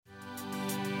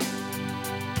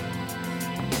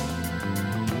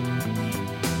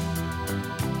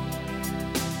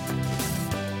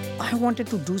I wanted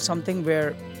to do something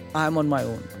where I'm on my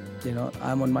own.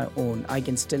 I'm on my own. I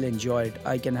can still enjoy it.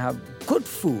 I can have good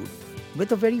food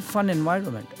with a very fun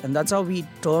environment. And that's how we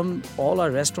term all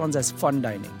our restaurants as fun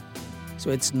dining. So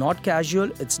it's not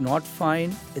casual, it's not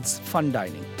fine, it's fun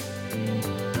dining.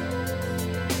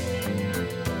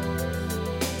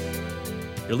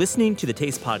 You're listening to the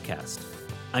Taste Podcast.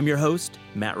 I'm your host,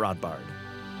 Matt Rodbard.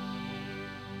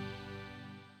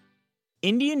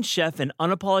 Indian chef and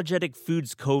Unapologetic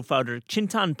Foods co-founder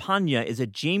Chintan Panya is a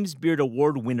James Beard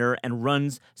Award winner and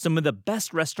runs some of the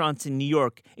best restaurants in New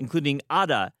York, including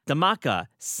Ada, Dhamaka,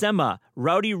 Sema,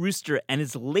 Rowdy Rooster, and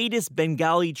his latest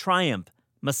Bengali triumph,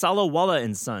 Masala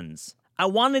Wala & Sons. I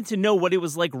wanted to know what it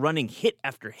was like running hit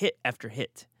after hit after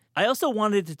hit. I also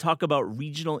wanted to talk about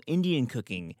regional Indian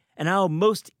cooking and how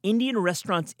most Indian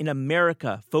restaurants in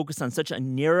America focus on such a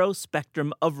narrow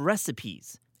spectrum of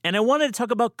recipes. And I wanted to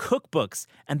talk about cookbooks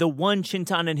and the one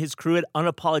Chintan and his crew at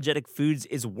Unapologetic Foods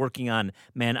is working on.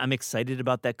 Man, I'm excited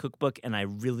about that cookbook, and I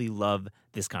really love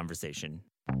this conversation.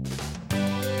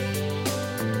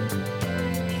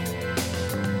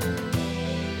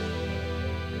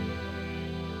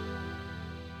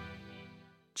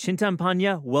 Chintan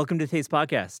Panya, welcome to Taste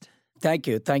Podcast. Thank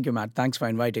you, Matt. Thanks for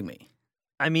inviting me.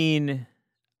 I mean,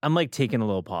 I'm like taking a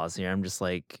little pause here. I'm just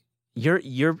like,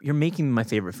 You're making my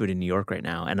favorite food in New York right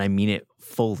now, and I mean it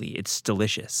fully. It's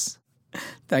delicious.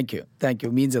 Thank you.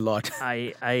 It means a lot.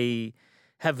 I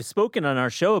have spoken on our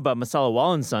show about Masala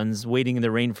Wala & Sons waiting in the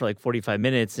rain for like 45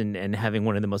 minutes and having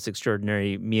one of the most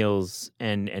extraordinary meals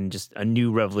and just a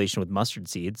new revelation with mustard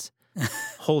seeds.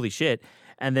 Holy shit.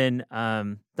 And then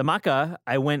Dhamaka,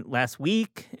 I went last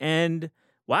week, and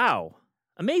wow,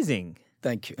 amazing.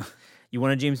 Thank you. You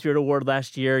won a James Beard Award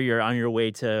last year. You're on your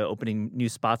way to opening new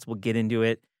spots. We'll get into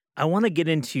it. I want to get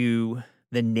into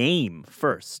the name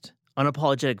first,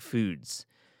 Unapologetic Foods.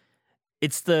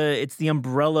 It's the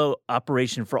umbrella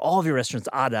operation for all of your restaurants,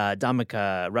 Ada,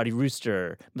 Dhamaka, Rowdy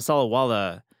Rooster, Masala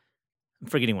Wala. I'm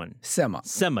forgetting one. Sema,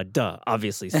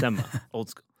 obviously, Sema, old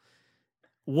school.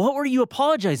 What were you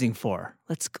apologizing for?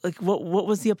 What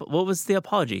was the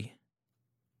apology?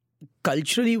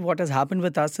 Culturally, what has happened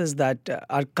with us is that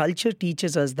our culture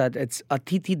teaches us that it's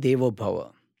Atithi Devo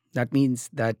Bhava. That means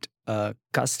that a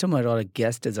customer or a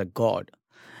guest is a god.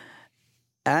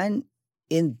 And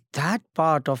in that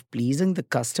part of pleasing the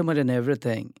customer and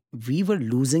everything, we were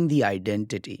losing the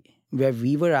identity, where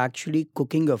we were actually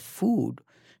cooking a food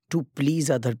to please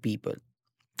other people.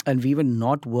 And we were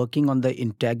not working on the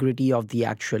integrity of the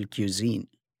actual cuisine.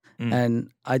 And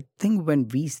I think when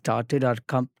we started our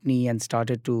company and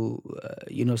started to,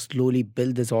 slowly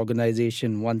build this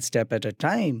organization one step at a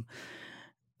time,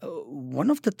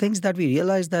 one of the things that we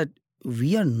realized that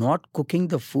we are not cooking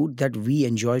the food that we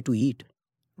enjoy to eat.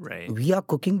 Right. We are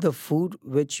cooking the food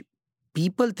which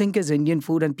people think is Indian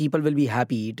food and people will be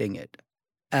happy eating it.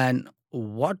 And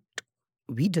what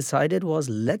we decided was,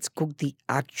 let's cook the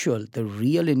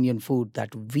real Indian food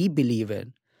that we believe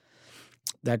in,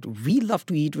 that we love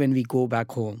to eat when we go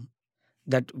back home,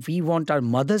 that we want our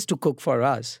mothers to cook for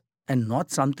us and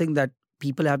not something that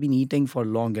people have been eating for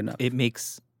long enough. It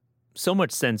makes so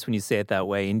much sense when you say it that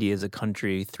way. India is a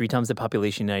country 3 times the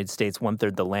population of the United States,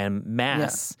 1/3 the land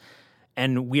mass,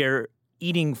 and we're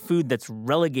eating food that's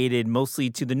relegated mostly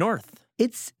to the north.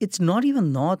 It's not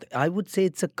even north. I would say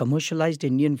it's a commercialized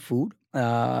Indian food.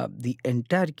 The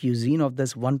entire cuisine of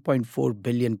this 1.4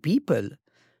 billion people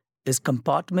is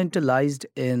compartmentalized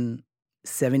in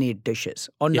 7-8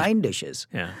 dishes or 9 dishes.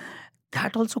 Yeah.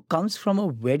 That also comes from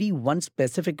a very one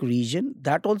specific region.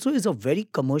 That also is a very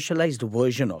commercialized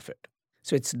version of it.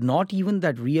 So it's not even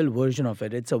that real version of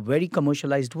it. It's a very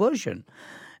commercialized version.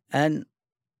 And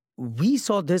we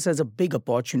saw this as a big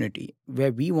opportunity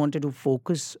where we wanted to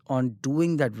focus on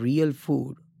doing that real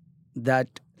food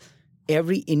that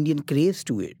every Indian craves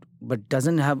to eat but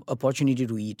doesn't have opportunity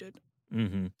to eat it.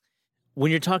 Mm-hmm. When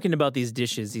you're talking about these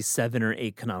dishes, these 7 or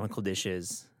 8 canonical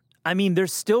dishes, I mean, they're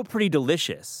still pretty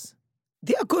delicious.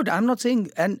 They are good. I'm not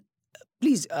saying, and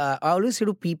please, I always say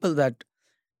to people that,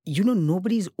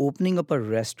 nobody's opening up a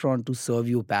restaurant to serve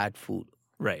you bad food.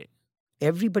 Right.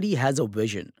 Everybody has a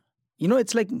vision.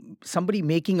 It's like somebody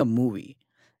making a movie.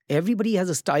 Everybody has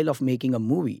a style of making a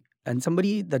movie. And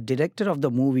the director of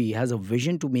the movie has a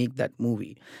vision to make that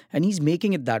movie. And he's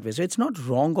making it that way. So it's not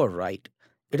wrong or right.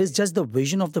 It is just the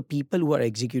vision of the people who are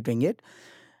executing it.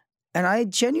 And I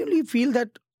genuinely feel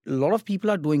that a lot of people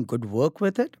are doing good work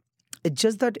with it. It's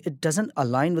just that it doesn't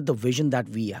align with the vision that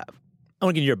we have. I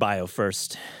want to get your bio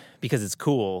first because it's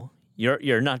cool.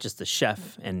 You're not just the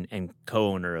chef and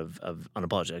co-owner of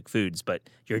Unapologetic Foods, but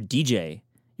you're a DJ.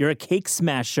 You're a cake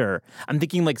smasher. I'm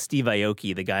thinking like Steve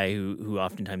Aoki, the guy who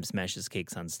oftentimes smashes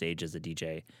cakes on stage as a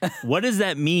DJ. What does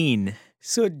that mean?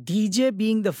 So DJ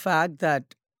being the fact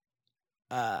that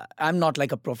I'm not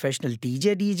like a professional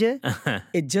DJ.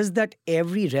 It's just that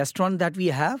every restaurant that we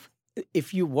have,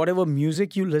 if you whatever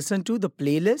music you listen to, the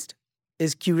playlist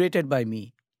is curated by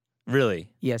me. Really?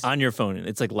 Yes. On your phone.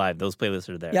 It's like live. Those playlists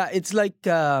are there. Yeah, it's like,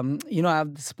 I have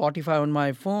Spotify on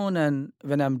my phone, and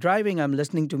when I'm driving, I'm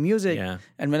listening to music. Yeah.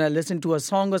 And when I listen to a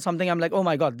song or something, I'm like, oh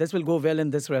my God, this will go well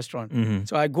in this restaurant. Mm-hmm.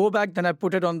 So I go back, then I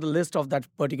put it on the list of that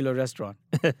particular restaurant.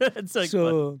 It's like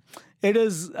So it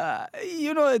is,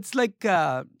 it's like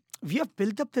we have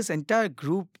built up this entire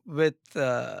group with,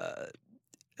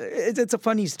 it's a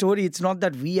funny story. It's not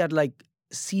that we had like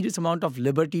serious amount of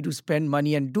liberty to spend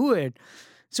money and do it.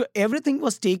 So everything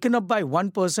was taken up by one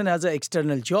person as an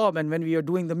external job. And when we were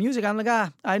doing the music, I'm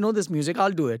like, I know this music, I'll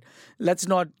do it. Let's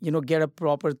not, get a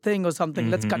proper thing or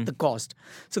something. Let's cut the cost.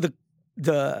 So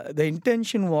the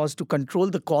intention was to control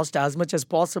the cost as much as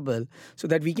possible so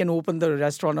that we can open the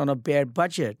restaurant on a bare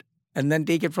budget and then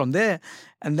take it from there.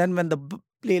 And then when the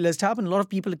playlist happened, a lot of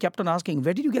people kept on asking,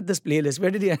 where did you get this playlist?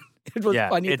 Where did you? It was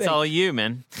funny. It's thing. all you,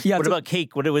 man. Yeah, what about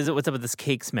cake? What's up with this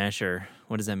cake smasher?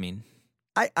 What does that mean?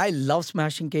 I love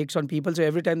smashing cakes on people. So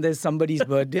every time there's somebody's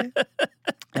birthday,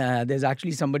 there's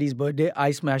actually somebody's birthday,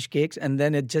 I smash cakes. And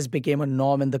then it just became a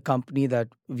norm in the company that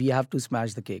we have to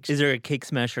smash the cakes. Is there a cake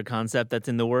smasher concept that's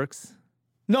in the works?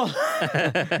 No.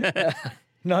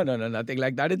 No, nothing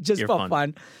like that. It's just for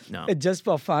fun. No. It's just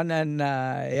for fun. And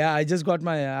I just got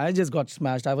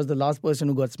smashed. I was the last person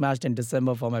who got smashed in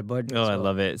December for my birthday. Oh, so. I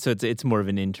love it. So it's more of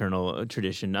an internal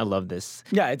tradition. I love this.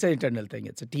 Yeah, it's an internal thing.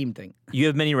 It's a team thing. You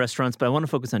have many restaurants, but I want to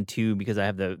focus on two because I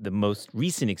have the most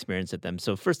recent experience at them.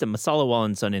 So first at Masala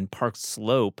Wala & Son in Park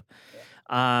Slope,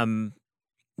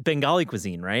 Bengali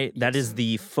cuisine, right? Yes. That is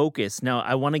the focus. Now,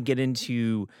 I want to get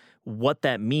into what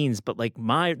that means, but like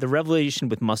the revelation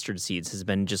with mustard seeds has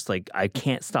been just like, I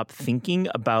can't stop thinking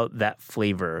about that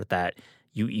flavor that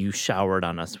you showered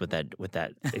on us with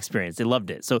that experience. They loved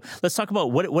it. So let's talk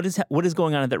about what is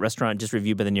going on at that restaurant, just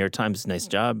reviewed by the New York Times. Nice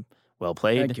job. Well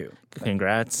played. Thank you.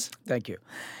 Congrats. Thank you.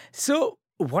 So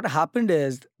what happened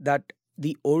is that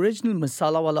the original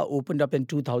Masala Wala opened up in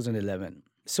 2011.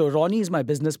 So Ronnie is my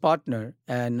business partner,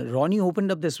 and Ronnie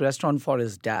opened up this restaurant for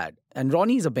his dad. And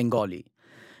Ronnie is a Bengali.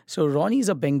 So Ronnie is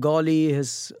a Bengali.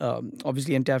 His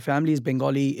obviously entire family is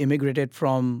Bengali, immigrated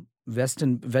from West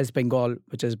Bengal,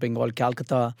 which is Bengal,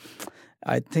 Calcutta,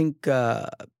 I think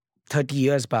 30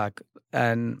 years back.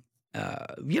 And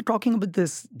we are talking about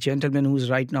this gentleman who's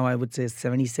right now, I would say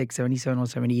 76, 77 or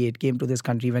 78, came to this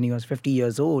country when he was 50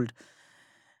 years old.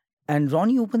 And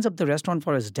Ronnie opens up the restaurant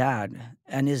for his dad.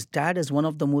 And his dad is one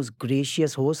of the most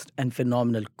gracious hosts and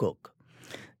phenomenal cook.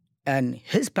 And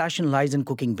his passion lies in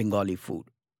cooking Bengali food.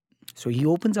 So he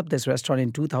opens up this restaurant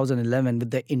in 2011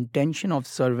 with the intention of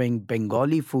serving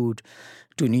Bengali food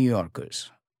to New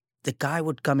Yorkers. The guy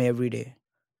would come every day,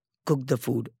 cook the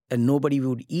food, and nobody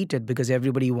would eat it because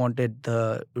everybody wanted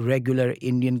the regular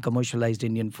Indian, commercialized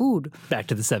Indian food. Back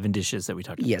to the 7 dishes that we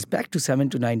talked about. Yes, back to 7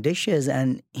 to 9 dishes.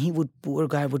 And poor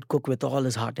guy would cook with all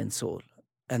his heart and soul.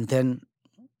 And then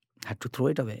had to throw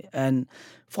it away. And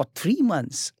for 3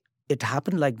 months, it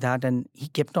happened like that. And he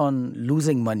kept on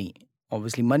losing money.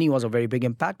 Obviously, money was a very big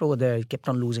impact over there. He kept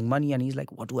on losing money, and he's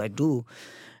like, what do I do?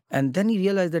 And then he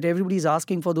realized that everybody's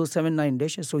asking for those 7, 9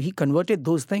 dishes. So he converted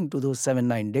those things to those 7,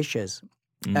 9 dishes.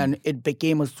 And it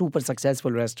became a super successful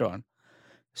restaurant.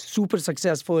 Super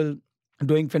successful,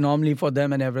 doing phenomenally for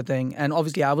them and everything. And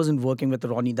obviously, I wasn't working with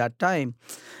Ronnie that time.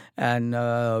 And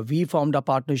we formed a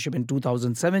partnership in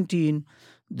 2017.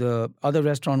 The other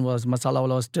restaurant was Masala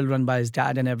Wala, was still run by his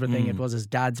dad and everything. It was his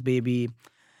dad's baby.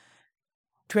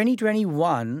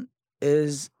 2021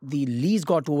 is the lease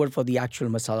got over for the actual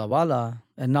Masala Wala,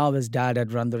 and now his dad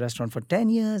had run the restaurant for 10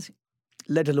 years,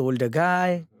 little older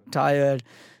guy, tired.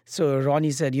 So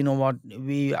Ronnie said, you know what,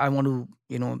 I want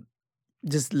to,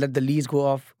 just let the lease go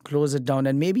off, close it down,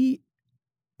 and maybe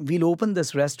we'll open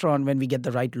this restaurant when we get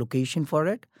the right location for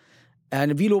it.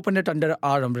 And we'll open it under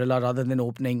our umbrella rather than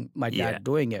opening my dad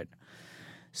doing it.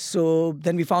 So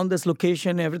then we found this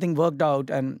location, everything worked out.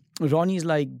 And Ronnie's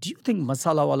like, do you think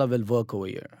Masala Wala will work over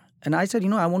here? And I said,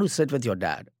 I want to sit with your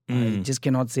dad. I just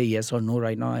cannot say yes or no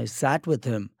right now. I sat with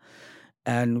him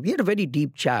and we had a very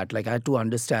deep chat. Like I had to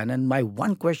understand. And my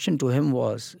one question to him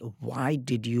was, why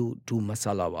did you do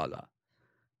Masala Wala?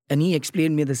 And he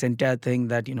explained me this entire thing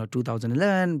that,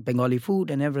 2011, Bengali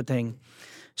food and everything.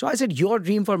 So I said, your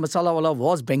dream for Masala Wala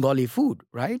was Bengali food,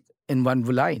 right? In one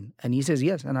line. And he says,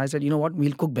 yes. And I said, you know what?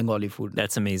 We'll cook Bengali food.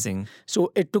 That's amazing.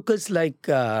 So it took us like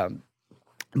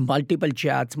multiple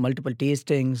chats, multiple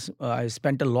tastings. I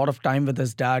spent a lot of time with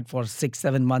his dad for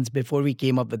 6-7 months before we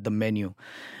came up with the menu.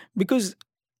 Because,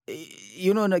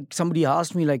 like somebody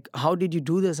asked me, like, how did you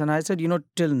do this? And I said,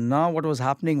 till now what was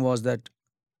happening was that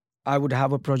I would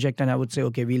have a project and I would say,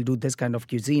 okay, we'll do this kind of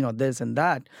cuisine or this and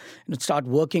that, and start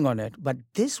working on it. But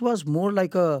this was more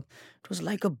like it was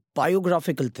like a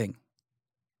biographical thing.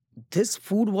 This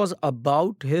food was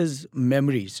about his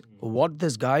memories. What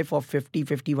this guy for 50,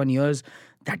 51 years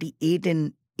that he ate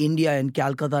in India, in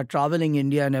Calcutta, traveling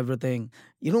India and everything.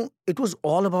 It was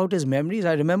all about his memories.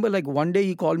 I remember like one day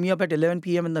he called me up at 11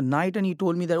 p.m. in the night and he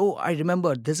told me that, oh, I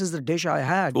remember, this is the dish I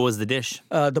had. What was the dish?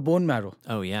 The bone marrow.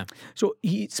 Oh, yeah. So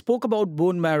he spoke about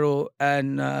bone marrow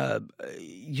and,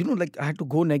 like I had to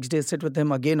go next day, sit with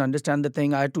him again, understand the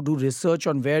thing. I had to do research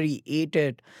on where he ate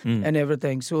it and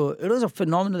everything. So it was a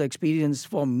phenomenal experience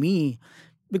for me.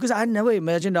 Because I had never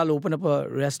imagined I'll open up a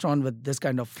restaurant with this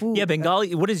kind of food. Yeah,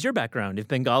 Bengali. What is your background? If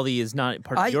Bengali is not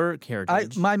part of your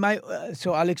heritage,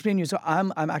 so I'll explain you. So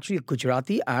I'm actually a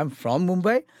Gujarati. I'm from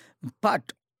Mumbai,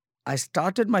 but I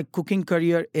started my cooking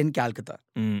career in Calcutta.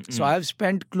 So I've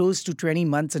spent close to 20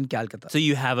 months in Calcutta. So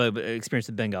you have an experience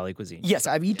with Bengali cuisine. Yes,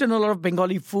 I've eaten a lot of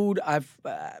Bengali food.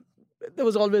 There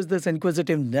was always this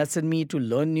inquisitiveness in me to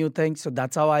learn new things. So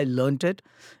that's how I learned it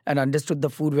and understood the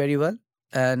food very well.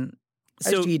 And I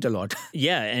used to eat a lot.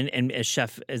 Yeah, and as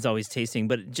chef is always tasting.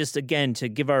 But just again, to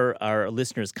give our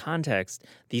listeners context,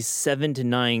 these 7 to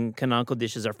 9 Kanako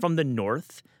dishes are from the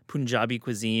north, Punjabi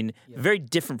cuisine, very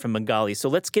different from Bengali. So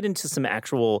let's get into some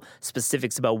actual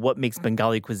specifics about what makes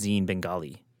Bengali cuisine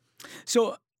Bengali.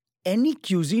 So any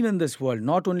cuisine in this world,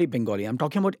 not only Bengali, I'm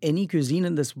talking about any cuisine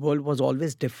in this world was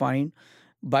always defined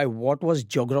by what was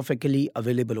geographically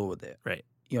available over there. Right.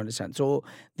 You understand? So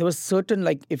there was certain,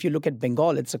 like if you look at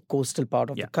Bengal, it's a coastal part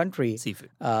of the country. Seafood.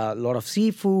 A lot of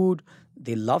seafood.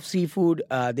 They love seafood.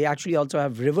 They actually also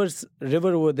have river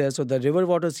over there. So the river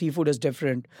water seafood is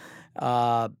different.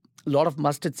 A lot of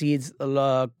mustard seeds,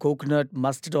 coconut,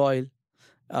 mustard oil,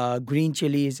 green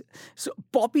chilies. So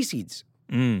poppy seeds.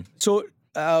 So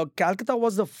Calcutta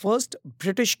was the first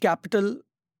British capital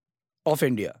of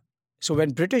India. So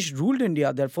when British ruled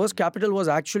India, their first capital was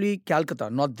actually Calcutta,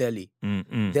 not Delhi.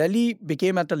 Delhi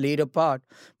became at a later part,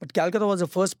 but Calcutta was the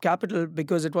first capital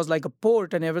because it was like a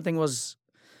port and everything was,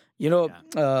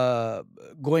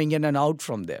 going in and out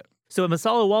from there. So at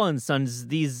Masala Wala & Sons,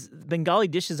 these Bengali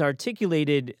dishes are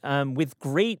articulated with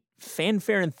great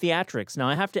fanfare and theatrics. Now,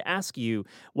 I have to ask you,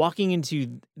 walking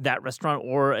into that restaurant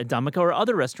or a Dhammaka or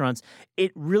other restaurants,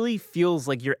 it really feels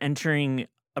like you're entering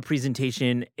a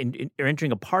presentation and you're entering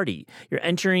a party. You're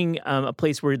entering a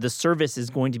place where the service is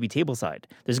going to be tableside.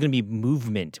 There's going to be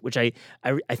movement, which I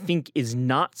think is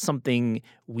not something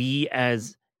we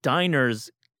as diners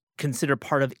consider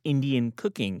part of Indian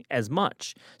cooking as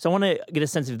much. So I want to get a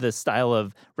sense of the style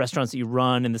of restaurants that you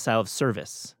run and the style of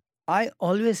service. I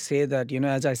always say that,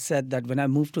 as I said, that when I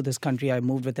moved to this country, I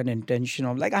moved with an intention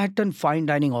of, I had done fine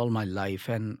dining all my life.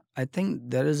 And I think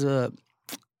there is a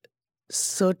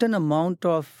certain amount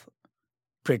of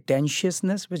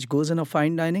pretentiousness which goes in a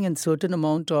fine dining and certain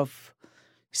amount of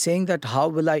saying that how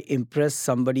will I impress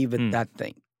somebody with that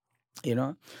thing,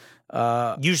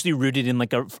 Usually rooted in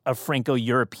like a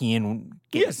Franco-European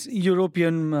game. Yes,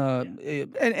 European,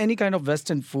 and any kind of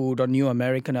Western food or New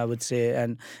American, I would say.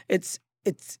 And it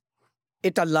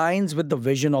aligns with the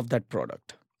vision of that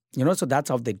product, so that's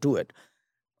how they do it.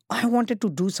 I wanted to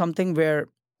do something where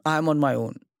I'm on my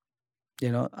own.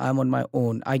 I'm on my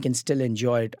own. I can still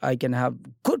enjoy it. I can have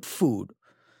good food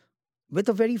with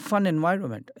a very fun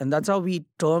environment. And that's how we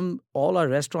term all our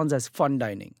restaurants as fun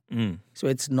dining. So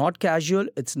it's not casual.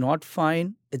 It's not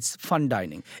fine. It's fun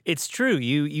dining. It's true.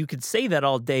 You could say that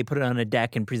all day, put it on a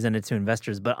deck and present it to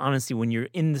investors. But honestly, when you're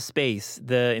in the space,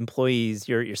 the employees,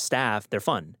 your staff, they're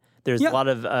fun. There's a lot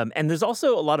of, and there's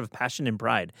also a lot of passion and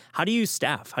pride. How do you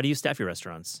staff? How do you staff your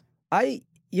restaurants?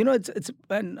 It's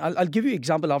and I'll give you an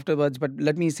example afterwards, but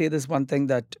let me say this one thing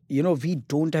that, we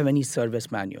don't have any service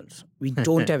manuals. We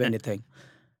don't have anything.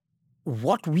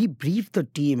 What we brief the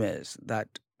team is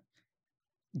that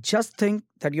just think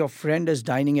that your friend is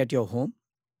dining at your home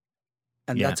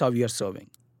and that's how you're serving.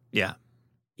 Yeah.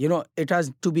 It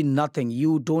has to be nothing.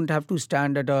 You don't have to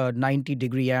stand at a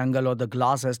 90-degree angle or the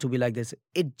glass has to be like this.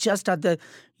 It just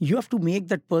you have to make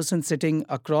that person sitting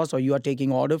across or you are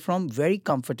taking order from very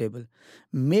comfortable.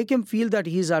 Make him feel that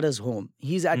he's at his home.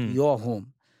 He's at your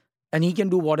home and he can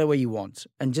do whatever he wants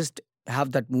and just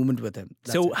have that movement with him.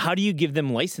 That's So it. how do you give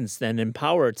them license then and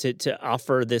power to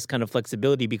offer this kind of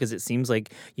flexibility? Because it seems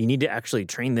like you need to actually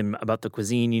train them about the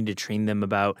cuisine, you need to train them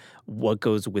about what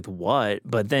goes with what,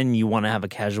 but then you want to have a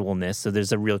casualness. So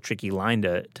there's a real tricky line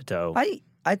to toe.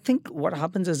 I think what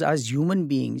happens is, as human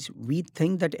beings, we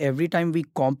think that every time we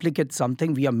complicate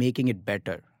something, we are making it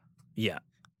better, Yeah.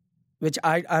 which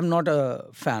I'm not a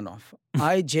fan of.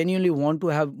 I genuinely want to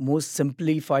have most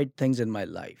simplified things in my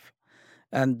life.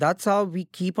 And that's how we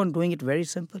keep on doing it very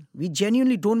simple. We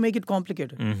genuinely don't make it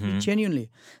complicated. We genuinely.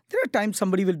 There are times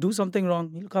somebody will do something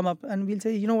wrong. He'll come up and we'll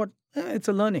say, you know what? It's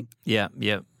a learning. Yeah.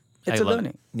 It's a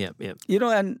learning. Yeah.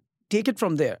 And take it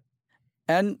from there.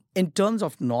 And in terms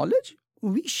of knowledge,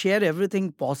 we share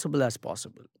everything possible as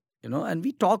possible, and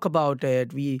we talk about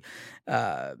it. We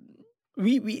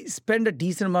spend a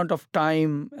decent amount of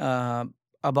time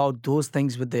about those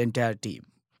things with the entire team.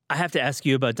 I have to ask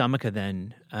you about Dhammaka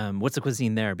then. What's the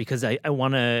cuisine there? Because I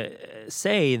want to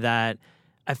say that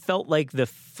I felt like the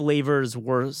flavors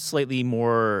were slightly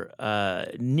more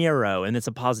narrow, and it's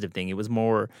a positive thing. It was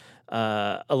more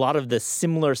a lot of the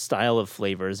similar style of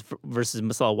flavors versus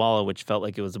masala wala, which felt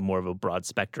like it was more of a broad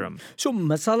spectrum. So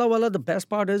masala wala, the best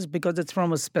part is because it's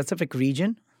from a specific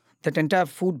region, that entire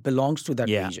food belongs to that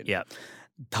region. Yeah,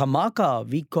 Dhammaka,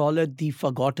 we call it the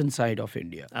forgotten side of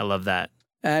India. I love that.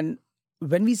 And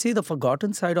when we say the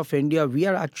forgotten side of India, we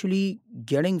are actually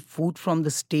getting food from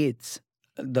the states.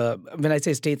 When I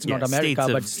say states, not America,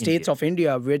 but states of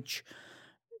India, which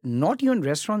not even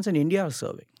restaurants in India are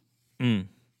serving.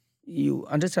 You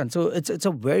understand? So it's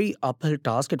a very uphill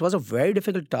task. It was a very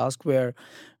difficult task where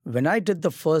when I did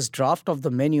the first draft of the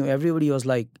menu, everybody was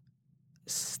like,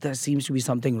 there seems to be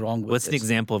something wrong with What's this. an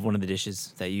example of one of the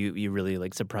dishes that you really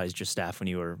surprised your staff when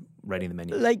you were writing the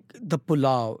menu? Like the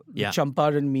pulao, the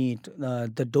champaran meat,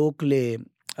 the dokle,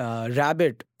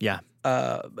 rabbit. Yeah.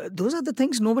 Those are the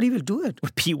things nobody will do it.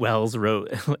 Pete Wells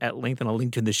wrote at length, and I'll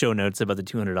link to in the show notes, about the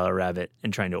 $200 rabbit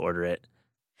and trying to order it.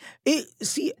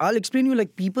 See, I'll explain you,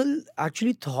 people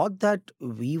actually thought that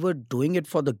we were doing it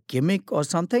for the gimmick or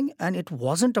something, and it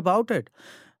wasn't about it.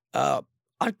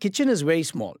 Our kitchen is very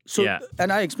small. So,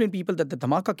 and I explained people that the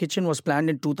Dhammaka kitchen was planned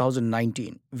in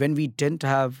 2019 when we didn't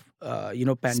have,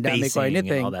 pandemic Spacing or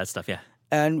anything. And all that stuff, yeah.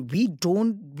 And we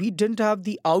didn't have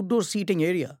the outdoor seating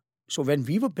area. So when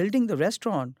we were building the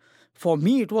restaurant, for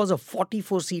me, it was a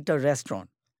 44-seater restaurant.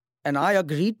 And I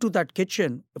agreed to that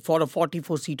kitchen for a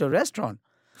 44-seater restaurant.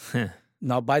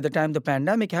 Now, by the time the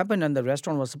pandemic happened and the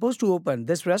restaurant was supposed to open,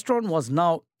 this restaurant was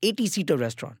now 80-seater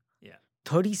restaurant. Yeah.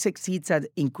 36 seats had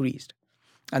increased.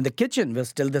 And the kitchen was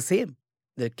still the same.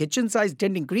 The kitchen size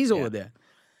didn't increase over there.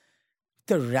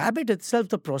 The rabbit itself,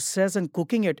 the process and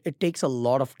cooking it takes a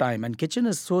lot of time. And kitchen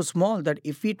is so small that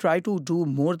if we try to do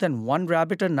more than one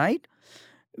rabbit a night,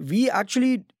 we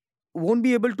actually won't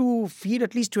be able to feed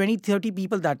at least 20, 30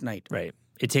 people that night. Right.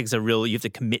 It takes you have to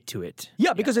commit to it.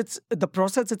 Yeah, because it's the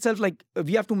process itself,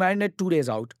 we have to marinate 2 days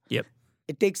out. Yep.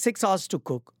 It takes 6 hours to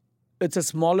cook. It's a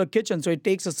smaller kitchen, so it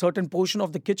takes a certain portion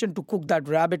of the kitchen to cook that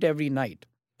rabbit every night.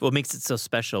 What makes it so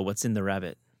special? What's in the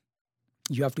rabbit?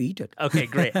 You have to eat it. Okay,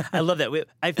 great. I love that.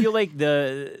 I feel like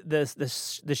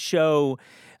the show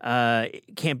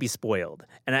can't be spoiled,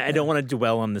 and I don't want to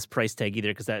dwell on this price tag either,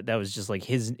 because that was just like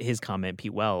his comment,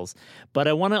 Pete Wells. But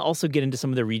I want to also get into some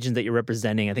of the regions that you're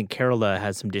representing. I think Kerala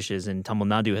has some dishes, and Tamil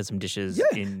Nadu has some dishes.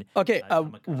 Okay,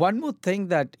 one more thing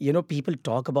that people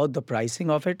talk about the pricing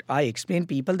of it. I explain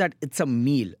people that it's a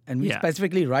meal, and we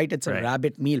specifically write it's a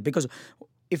rabbit meal, because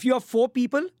if you have 4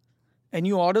 people and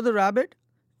you order the rabbit,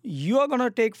 you are going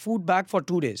to take food back for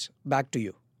 2 days, back to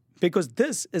you. Because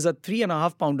this is a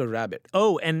 3.5-pounder rabbit.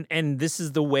 Oh, and this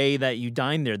is the way that you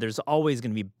dine there. There's always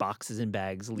going to be boxes and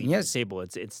bags leaving the table.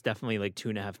 It's definitely like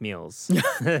 2.5 meals.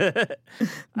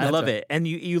 I love it. And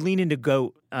you lean into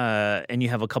goat, and you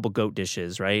have a couple goat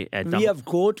dishes, right? We have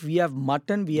goat, we have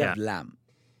mutton, we have lamb.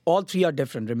 All 3 are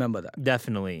different, remember that.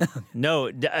 Definitely.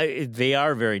 No, they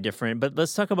are very different. But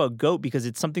let's talk about goat, because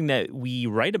it's something that we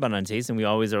write about on Taste, and we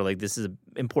always are like, this is an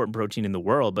important protein in the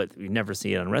world, but we never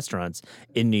see it on restaurants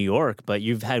in New York. But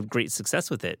you've had great success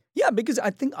with it. Yeah, because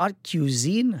I think our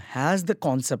cuisine has the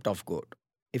concept of goat.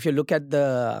 If you look at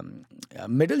the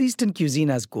Middle Eastern cuisine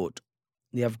has goat.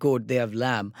 They have goat, they have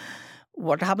lamb.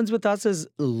 What happens with us is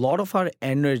a lot of our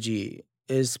energy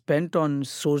is spent on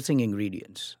sourcing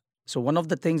ingredients. So one of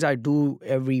the things I do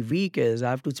every week is I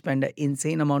have to spend an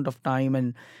insane amount of time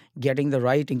and getting the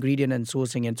right ingredient and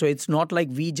sourcing it. So it's not like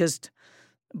we just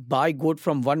buy goat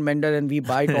from one vendor and we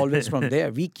buy it always from there.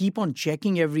 We keep on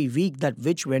checking every week that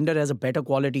which vendor has a better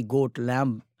quality goat,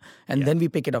 lamb, and then we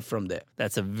pick it up from there.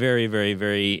 That's a very, very,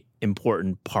 very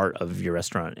important part of your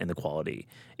restaurant and the quality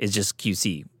is just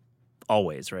QC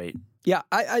always, right? Yeah,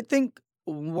 I think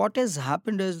what has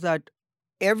happened is that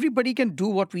everybody can do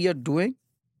what we are doing,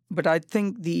 but I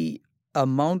think the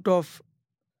amount of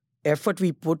effort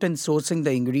we put in sourcing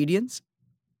the ingredients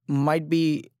might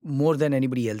be more than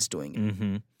anybody else doing it.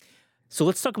 Mm-hmm. So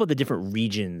let's talk about the different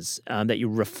regions that you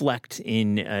reflect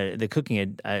in the cooking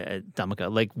at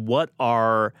Dhammaka. Like, what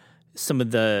are some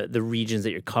of the regions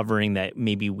that you're covering that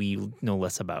maybe we know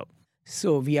less about?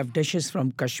 So we have dishes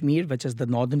from Kashmir, which is the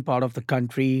northern part of the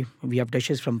country. We have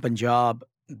dishes from Punjab,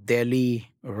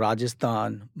 Delhi,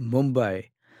 Rajasthan, Mumbai.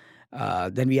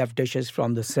 Then we have dishes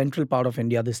from the central part of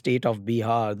India, the state of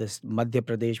Bihar, this Madhya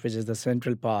Pradesh, which is the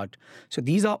central part. So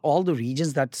these are all the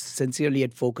regions that sincerely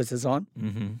it focuses on.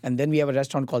 Mm-hmm. And then we have a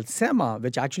restaurant called Sema,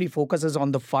 which actually focuses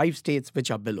on the 5 states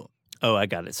which are below. Oh, I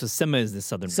got it. So Sema is the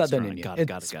southern India.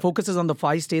 Got it. Focuses on the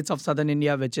 5 states of southern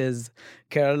India, which is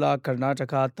Kerala,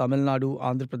 Karnataka, Tamil Nadu,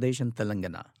 Andhra Pradesh, and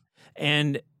Telangana.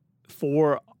 And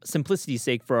for simplicity's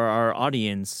sake, for our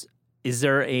audience, is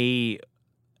there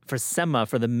for Sema,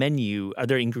 for the menu, are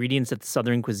there ingredients that the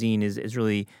southern cuisine is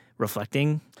really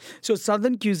reflecting? So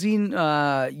southern cuisine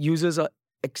uses an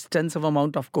extensive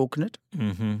amount of coconut.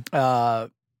 Mm-hmm.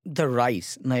 The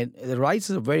rice. Now, the rice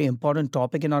is a very important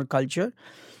topic in our culture.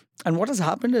 And what has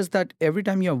happened is that every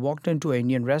time you have walked into an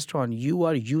Indian restaurant, you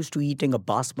are used to eating a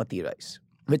basmati rice,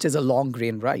 which is a long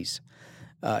grain rice.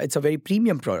 It's a very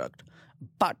premium product.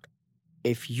 But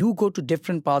if you go to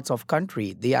different parts of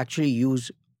country, they actually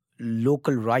use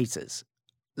local rices.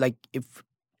 Like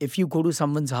if you go to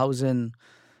someone's house in,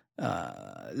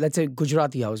 let's say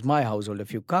Gujarati house, my household,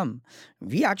 if you come,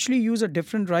 we actually use a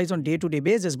different rice on day-to-day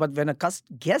basis. But when a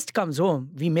guest comes home,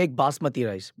 we make basmati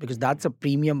rice because that's a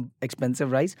premium,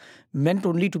 expensive rice meant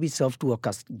only to be served to a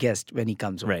guest when he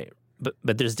comes home. Right.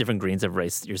 But there's different grains of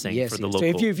rice, you're saying, Yes, for the yes. local So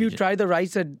if you region. try the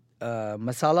rice at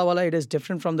Masala Wala, it is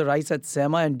different from the rice at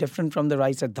Sema and different from the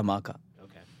rice at Dhammaka.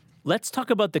 Let's talk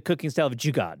about the cooking style of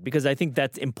Jugaad, because I think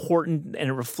that's important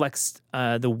and it reflects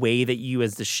the way that you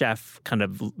as the chef kind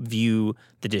of view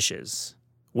the dishes.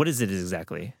 What is it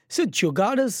exactly? So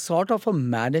Jugaad is sort of a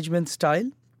management style,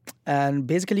 and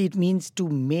basically it means to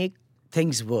make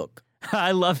things work.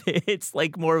 I love it. It's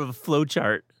like more of a flow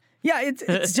chart. Yeah,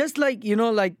 it's just like,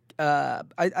 I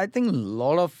think a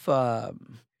lot of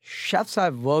chefs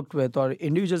I've worked with or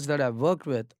individuals that I've worked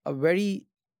with are very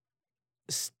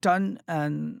stunned,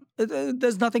 and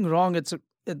there's nothing wrong.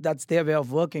 That's their way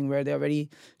of working, where they're very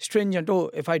stringent. Oh,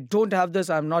 if I don't have this,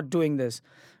 I'm not doing this.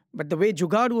 But the way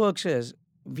Jugaad works is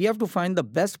we have to find the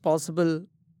best possible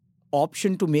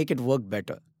option to make it work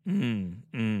better.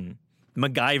 MacGyver.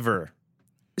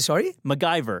 Sorry?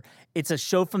 MacGyver. It's a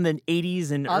show from the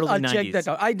 80s and early 90s. I'll check that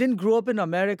out. I didn't grow up in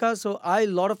America, so a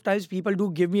lot of times people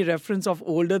do give me reference of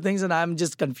older things and I'm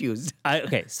just confused.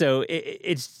 Okay, so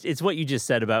it's what you just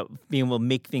said about being able to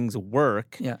make things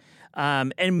work. Yeah.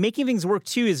 And making things work,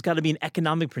 too, has got to be an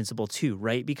economic principle, too,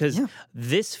 right? Because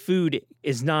this food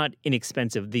is not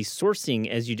inexpensive. The sourcing,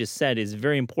 as you just said, is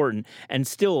very important. And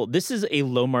still, this is a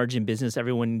low-margin business.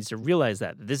 Everyone needs to realize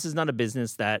that. This is not a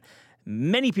business that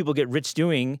many people get rich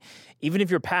doing. Even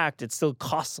if you're packed, it still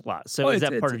costs a lot. So is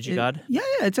that part of Jugaad? Yeah,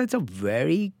 it's a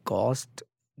very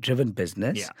cost-driven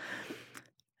business. Yeah.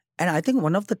 And I think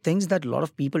one of the things that a lot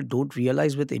of people don't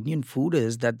realize with Indian food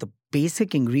is that the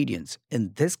basic ingredients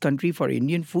in this country for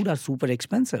Indian food are super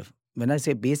expensive. When I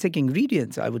say basic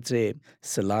ingredients, I would say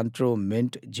cilantro,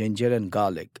 mint, ginger, and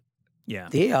garlic. Yeah.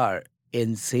 They are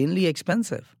insanely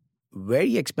expensive,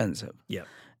 very expensive. Yeah.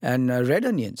 And red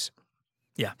onions.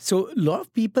 Yeah. So a lot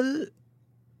of people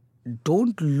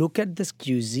don't look at this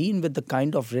cuisine with the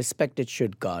kind of respect it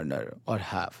should garner or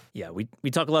have. Yeah, we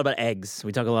talk a lot about eggs.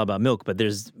 We talk a lot about milk, but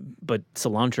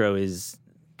cilantro is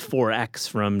 4x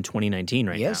from 2019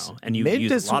 right now. And you mint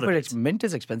use is a lot of it. Mint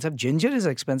is expensive. Ginger is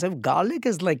expensive. Garlic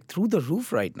is like through the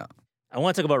roof right now. I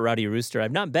want to talk about Rowdy Rooster.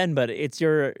 I've not been, but it's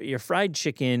your fried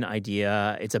chicken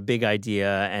idea. It's a big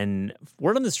idea, and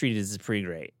word on the street is it's pretty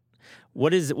great.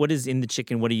 What is in the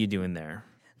chicken? What are you doing there?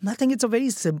 Nothing. It's a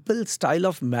very simple style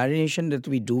of marination that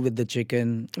we do with the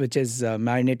chicken, which is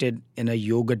marinated in a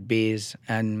yogurt base,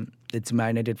 and it's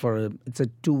marinated it's a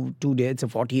 2 day. It's a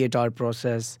 48-hour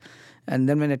process, and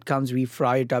then when it comes, we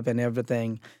fry it up and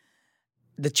everything.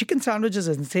 The chicken sandwich is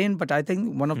insane, but I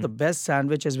think one of the best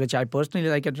sandwiches, which I personally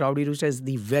like at Rowdy Rooster, is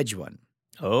the veg one.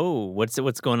 Oh, what's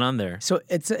going on there? So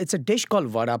it's a dish called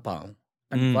vada pav.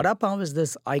 And vada pav is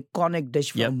this iconic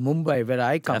dish from Mumbai, where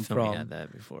I come Definitely from. had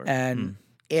that before. And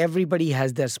everybody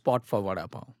has their spot for vada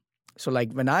pav. So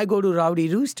like when I go to Rowdy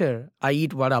Rooster, I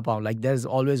eat vada pav. Like there's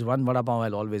always one vada pav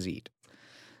I'll always eat.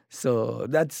 So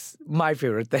that's my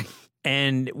favorite thing.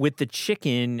 And with the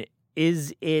chicken,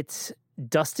 is it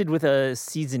dusted with a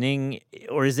seasoning,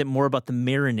 or is it more about the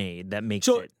marinade that makes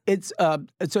it? It's a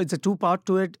two-part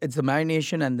to it. It's the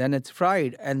marination and then it's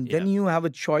fried. And then you have a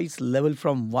choice level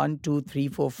from 1, 2, 3,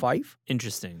 4, 5.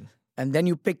 Interesting. And then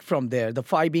you pick from there. The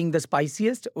 5 being the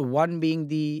spiciest, 1 being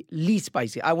the least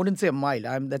spicy. I wouldn't say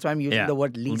mild. That's why I'm using the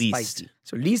word least spicy.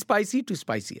 So least spicy to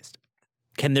spiciest.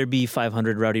 Can there be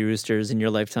 500 Rowdy Roosters in your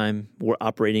lifetime? We're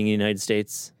operating in the United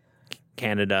States,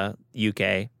 Canada,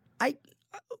 UK.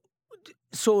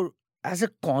 So as a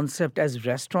concept, as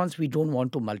restaurants, we don't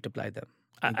want to multiply them.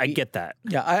 I get that.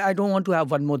 Yeah, I don't want to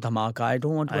have one more dhamaka. I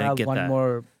don't want to have one that.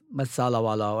 more masala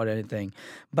wala or anything.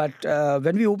 But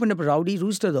when we opened up Rowdy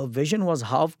Rooster, the vision was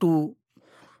how to,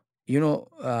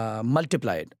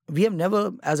 multiply it. We have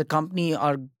never, as a company,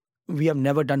 we have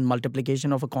never done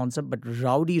multiplication of a concept, but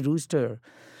Rowdy Rooster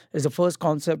is the first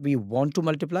concept we want to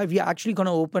multiply. We are actually going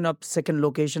to open up second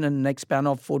location in the next span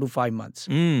of 4 to 5 months.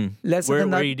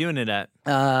 Where are you doing it at?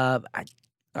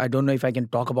 I don't know if I can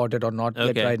talk about it or not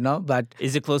yet right now, but...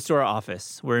 Is it close to our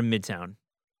office? We're in Midtown.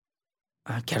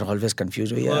 I get always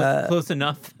confused. Close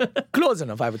enough. Close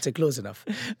enough, I would say close enough.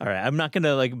 All right, I'm not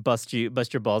gonna bust your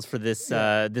balls for this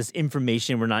this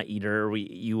information. We're not eater.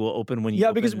 You will open when you.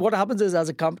 Yeah, because what happens is, as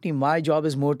a company, my job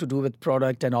is more to do with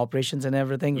product and operations and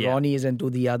everything. Yeah. Ronnie is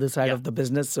into the other side of the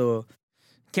business, so.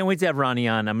 Can't wait to have Ronnie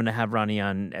on. I'm gonna have Ronnie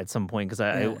on at some point because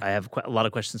I have a lot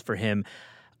of questions for him.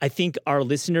 I think our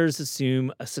listeners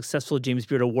assume a successful James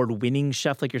Beard Award-winning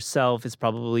chef like yourself is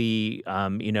probably,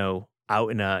 out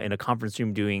in a conference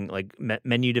room doing like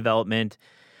menu development.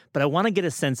 But I want to get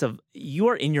a sense of, you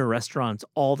are in your restaurants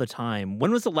all the time.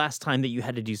 When was the last time that you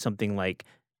had to do something like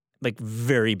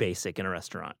very basic in a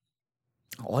restaurant?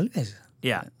 Always.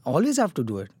 Yeah. Always have to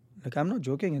do it. Like, I'm not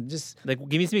joking. It just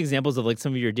give me some examples of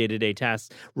some of your day-to-day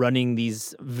tasks running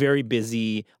these very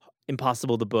busy,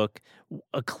 impossible to book,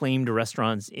 acclaimed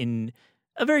restaurants in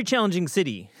a very challenging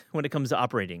city when it comes to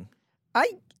operating.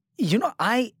 I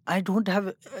don't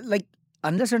have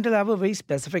unless until I have a very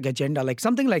specific agenda, like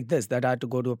something like this, that I had to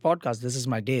go to a podcast. This is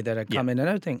my day that I come in and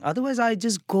everything. Otherwise, I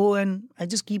just go and I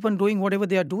just keep on doing whatever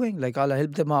they are doing. Like, I'll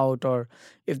help them out, or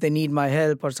if they need my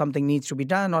help or something needs to be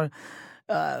done, or,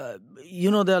 there are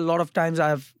a lot of times I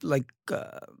have I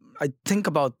think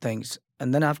about things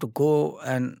and then I have to go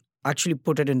and actually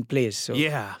put it in place. So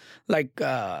I'm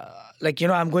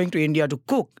going to India to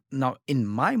cook. Now, in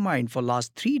my mind, for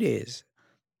last 3 days,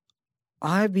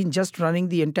 I've been just running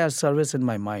the entire service in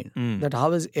my mind. That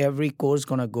how is every course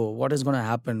going to go? What is going to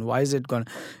happen? Why is it going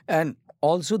to... And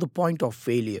also the point of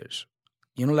failures.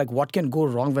 What can go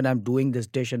wrong when I'm doing this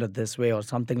dish in this way or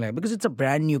something like that? Because it's a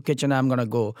brand new kitchen I'm going to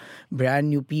go.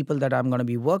 Brand new people that I'm going to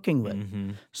be working with.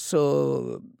 Mm-hmm.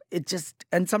 So it just...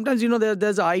 And sometimes,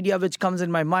 there's an idea which comes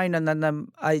in my mind and then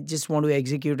I just want to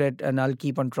execute it and I'll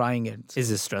keep on trying it.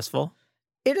 Is this stressful?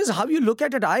 It is. How you look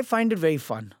at it, I find it very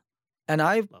fun. And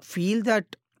I feel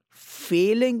that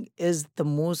failing is the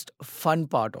most fun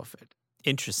part of it.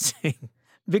 Interesting.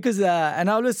 Because, and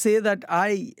I always say that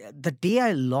the day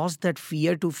I lost that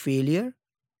fear to failure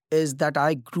is that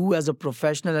I grew as a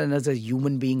professional and as a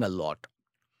human being a lot.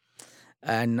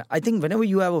 And I think whenever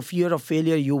you have a fear of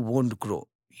failure, you won't grow.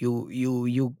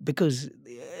 Because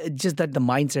it's just that the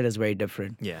mindset is very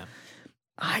different. Yeah.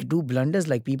 I do blunders.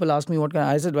 Like, people ask me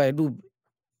I said, I do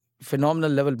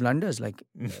phenomenal level blunders.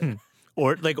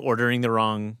 Or ordering the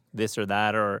wrong this or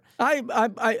that, or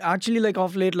I actually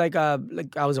of late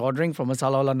I was ordering from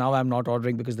masala wala. Now I'm not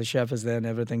ordering because the chef is there and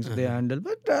everything, so they handle.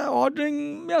 But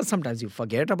ordering, sometimes you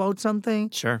forget about something.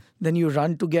 Sure. Then you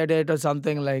run to get it or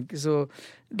something so.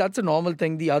 That's a normal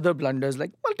thing. The other blunders,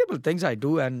 multiple things I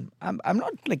do, and I'm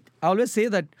not I always say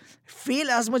that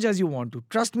fail as much as you want to.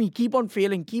 Trust me, keep on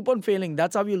failing.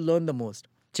 That's how you learn the most.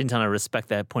 Chintan, I respect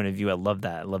that point of view. I love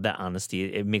that. I love that honesty.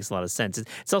 It makes a lot of sense.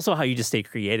 It's also how you just stay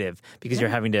creative because you're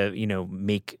having to,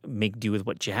 make do with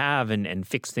what you have and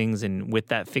fix things. And with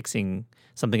that fixing,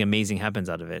 something amazing happens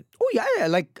out of it. Oh, yeah.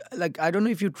 Like I don't know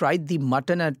if you tried the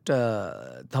mutton at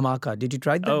Dhamaka. Did you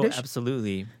try that dish? Oh,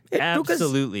 absolutely.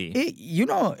 Absolutely.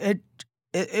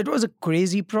 It was a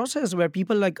crazy process where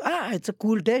people it's a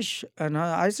cool dish. And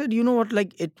I said, you know what,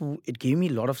 it gave me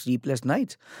a lot of sleepless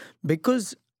nights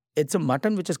because it's a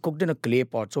mutton which is cooked in a clay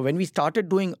pot. So when we started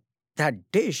doing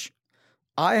that dish,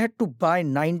 I had to buy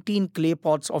 19 clay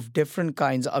pots of different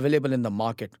kinds available in the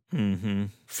market. Mm-hmm.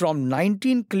 From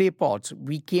 19 clay pots,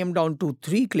 we came down to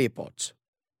 3 clay pots.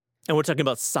 And we're talking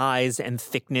about size and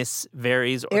thickness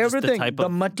varies, or everything, just the type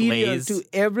of material glaze. To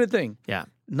everything. Yeah.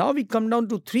 Now we come down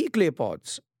to 3 clay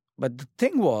pots. But the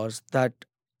thing was that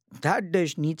that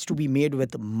dish needs to be made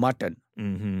with mutton.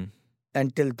 Mm-hmm.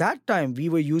 Until that time, we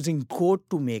were using goat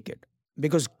to make it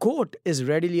because goat is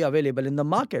readily available in the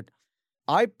market.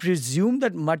 I presume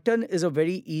that mutton is a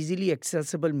very easily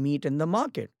accessible meat in the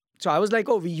market. So I was like,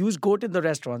 oh, we use goat in the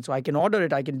restaurant, so I can order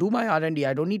it. I can do my R&D.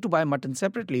 I don't need to buy mutton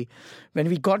separately. When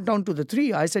we got down to the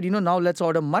 3, I said, now let's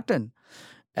order mutton.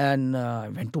 And I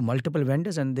went to multiple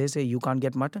vendors and they say, you can't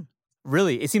get mutton.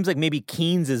 Really? It seems like maybe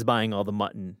Keen's is buying all the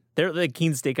mutton. Like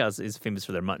Keen's Steakhouse is famous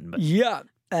for their mutton. But Yeah.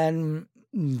 And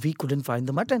we couldn't find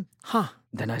the mutton. Huh.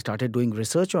 Then I started doing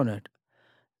research on it.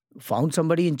 Found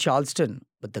somebody in Charleston.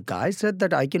 But the guy said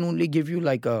that I can only give you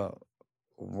like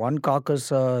one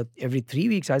carcass every 3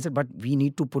 weeks. I said, but we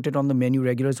need to put it on the menu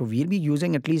regular. So we'll be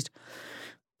using at least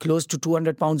close to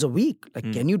 200 pounds a week.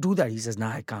 Like, can you do that? He says,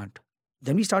 nah, I can't.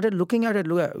 Then we started looking at it.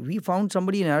 We found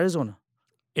somebody in Arizona.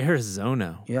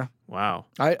 Arizona. Yeah. Wow.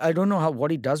 I don't know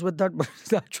what he does with that, but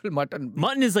it's actual mutton.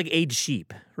 Mutton is like aged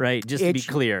sheep, right? Just to be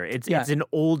clear. It's an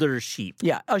older sheep.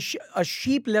 Yeah. A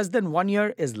sheep less than 1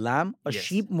 year is lamb. A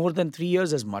sheep more than 3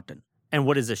 years is mutton. And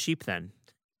what is a sheep then?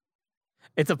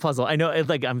 It's a puzzle. I know.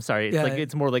 I'm sorry.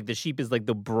 It's more like the sheep is like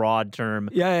the broad term.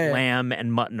 Lamb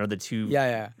and mutton are the two.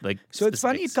 Like so it's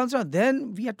funny. It comes around.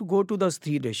 Then we had to go to those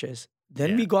 3 dishes.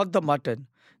 Then we got the mutton.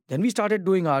 Then we started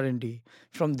doing R&D.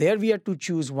 From there, we had to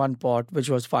choose one pot, which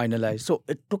was finalized. So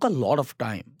it took a lot of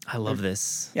time. I love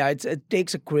this. Yeah, it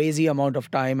takes a crazy amount of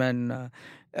time. And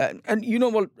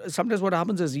sometimes what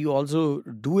happens is you also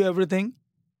do everything.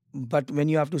 But when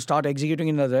you have to start executing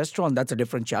in a restaurant, that's a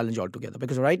different challenge altogether.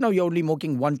 Because right now, you're only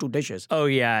making 1-2 dishes. Oh,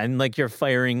 yeah. And like you're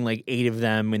firing like 8 of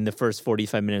them in the first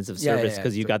 45 minutes of service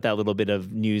because you got that little bit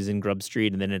of news in Grub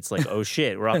Street. And then it's like, oh,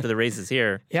 shit, we're off to the races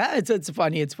here. Yeah, it's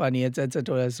funny. It's funny. It's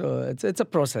a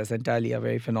process entirely, a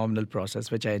very phenomenal process,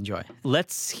 which I enjoy.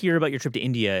 Let's hear about your trip to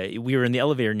India. We were in the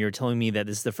elevator and you were telling me that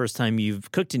this is the first time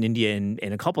you've cooked in India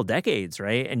in a couple decades,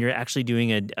 right? And you're actually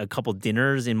doing a couple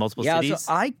dinners in multiple cities? Yeah,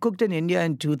 so I cooked in India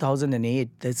in 2008.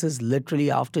 This is literally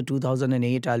after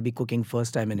 2008. I'll be cooking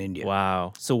first time in India.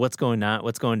 Wow. So what's going on?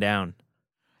 What's going down?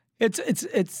 It's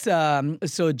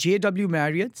so JW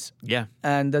Marriott's. Yeah.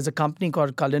 And there's a company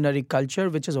called Culinary Culture,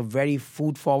 which is a very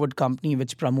food forward company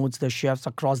which promotes the chefs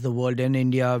across the world in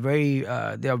India. They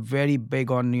are very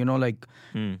big on,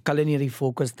 culinary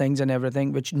focused things and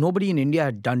everything, which nobody in India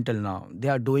had done till now. They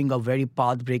are doing a very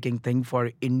path breaking thing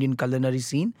for Indian culinary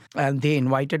scene. And they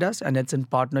invited us, and it's in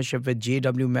partnership with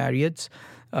JW Marriott's,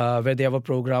 where they have a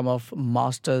program of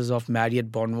Masters of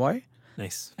Marriott Bonvoy.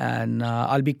 Nice. And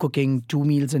I'll be cooking 2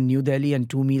 meals in New Delhi and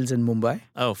 2 meals in Mumbai.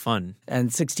 Oh, fun.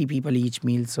 And 60 people each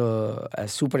meal. So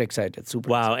super excited.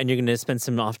 Wow. And you're going to spend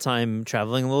some off time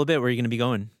traveling a little bit? Where are you going to be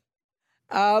going?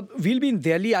 We'll be in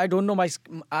Delhi. I don't know.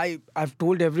 I've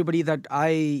told everybody that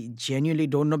I genuinely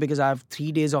don't know because I have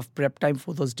 3 days of prep time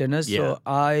for those dinners. Yeah. So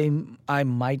I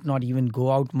might not even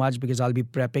go out much because I'll be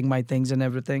prepping my things and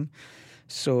everything.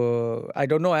 So I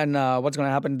don't know. And what's going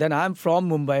to happen? Then I'm from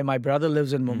Mumbai. My brother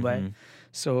lives in Mumbai. Mm-hmm.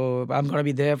 So I'm going to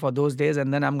be there for those days.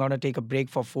 And then I'm going to take a break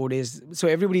for 4 days. So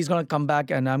everybody's going to come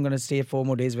back and I'm going to stay 4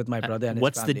 more days with my brother and his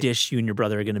What's family. the dish you and your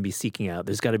brother are going to be seeking out?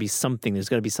 There's got to be something. There's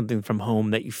got to be something from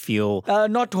home that you feel...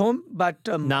 Not home, but...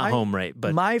 not home, right?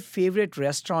 But my favorite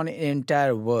restaurant in the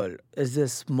entire world is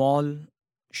this small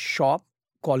shop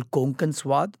called Konkan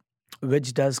Swad,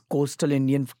 which does coastal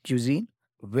Indian cuisine.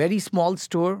 Very small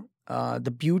store.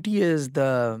 The beauty is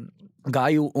the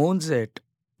guy who owns it,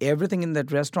 everything in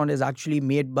that restaurant is actually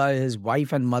made by his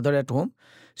wife and mother at home.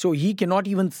 So he cannot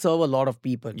even serve a lot of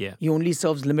people. Yeah. He only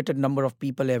serves limited number of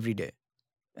people every day.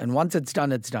 And once it's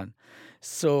done, it's done.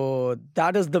 So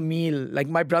that is the meal. Like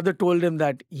my brother told him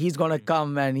that he's going to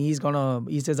come and he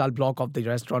says, I'll block off the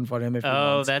restaurant for him if he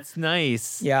wants. Oh, that's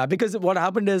nice. Yeah, because what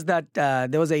happened is that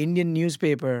there was an Indian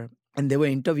newspaper and they were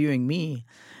interviewing me.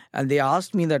 And they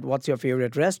asked me that, what's your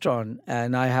favorite restaurant?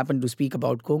 And I happened to speak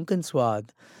about Konkan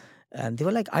Swad. And they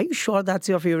were like, are you sure that's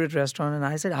your favorite restaurant? And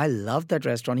I said, I love that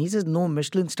restaurant. He says, no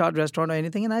Michelin-starred restaurant or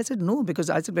anything. And I said, no, because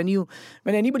I said, when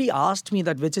anybody asked me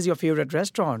that, which is your favorite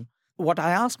restaurant? What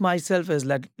I asked myself is,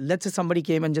 let's say somebody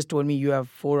came and just told me, you have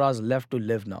 4 hours left to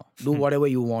live now. Do whatever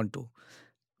you want to.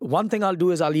 One thing I'll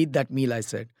do is I'll eat that meal, I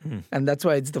said. And that's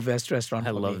why it's the best restaurant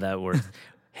for me. I love that word.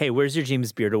 Hey, where's your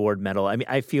James Beard Award medal? I mean,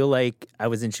 I feel like I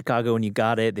was in Chicago when you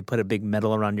got it. They put a big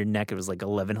medal around your neck. It was like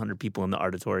 1,100 people in the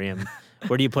auditorium.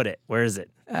 Where do you put it? Where is it?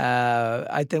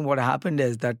 I think what happened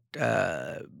is that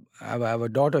I have a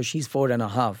daughter. She's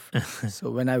 4.5.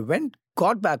 So when I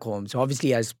got back home, so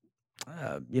obviously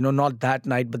not that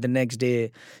night, but the next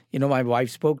day, my wife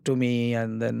spoke to me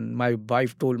and then my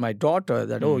wife told my daughter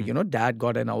that, Dad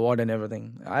got an award and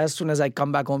everything. As soon as I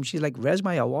come back home, she's like, where's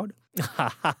my award?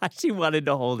 She wanted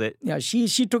to hold it. Yeah, she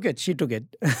took it. She took it.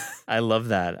 I love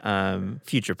that.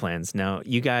 Future plans. Now,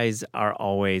 you guys are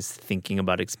always thinking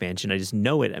about expansion. I just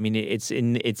know it. I mean, it's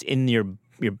in your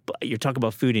you're talking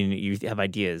about food and you have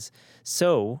ideas.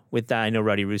 So with that, I know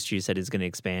Rowdy Rooster, you said, is going to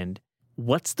expand.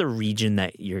 What's the region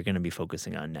that you're going to be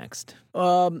focusing on next?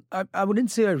 I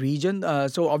wouldn't say a region.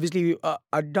 So obviously,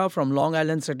 Adda from Long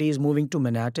Island City is moving to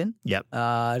Manhattan. Yep.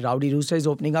 Rowdy Rooster is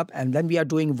opening up. And then we are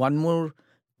doing one more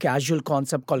casual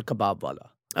concept called Kebab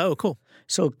Wala. Oh, cool.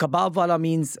 So Kebab Wala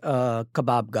means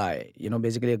kebab guy,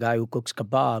 basically a guy who cooks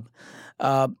kebab.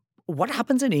 What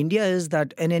happens in India is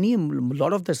that in a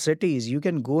lot of the cities, you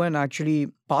can go and actually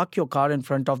park your car in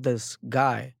front of this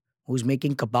guy who's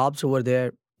making kebabs over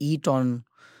there, eat on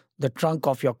the trunk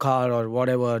of your car or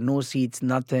whatever, no seats,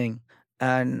 nothing.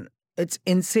 And it's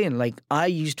insane. Like, I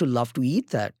used to love to eat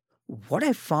that. What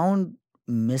I found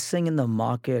missing in the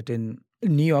market in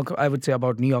New York, I would say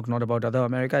about New York, not about other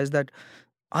America, is that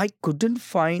I couldn't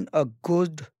find a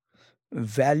good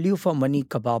value for money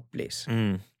kebab place.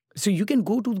 So you can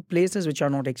go to places which are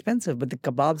not expensive, but the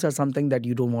kebabs are something that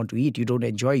you don't want to eat. You don't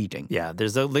enjoy eating. Yeah,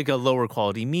 there's a lower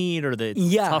quality meat or the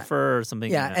tougher or something.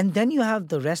 Yeah, and then you have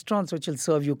the restaurants which will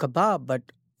serve you kebab, but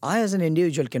I as an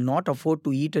individual cannot afford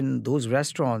to eat in those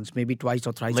restaurants maybe twice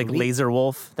or thrice a week. Like Laser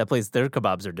Wolf, that place, their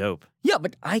kebabs are dope. Yeah,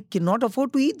 but I cannot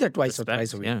afford to eat that twice or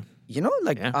thrice a week.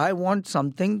 Yeah. I want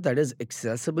something that is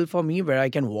accessible for me where I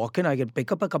can walk in, I can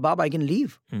pick up a kebab, I can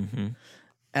leave. Mm-hmm.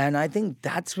 And I think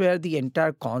that's where the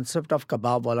entire concept of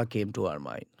Kebab Wala came to our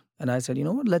mind. And I said, you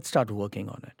know what, let's start working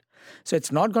on it. So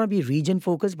it's not going to be region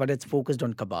focused, but it's focused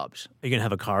on kebabs. Are you going to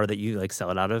have a car that you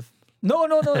sell it out of? No.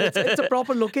 It's a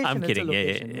proper location. I'm kidding.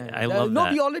 Yeah. I love that.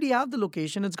 No, we already have the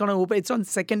location. It's going to open. It's on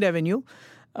 2nd Avenue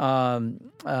on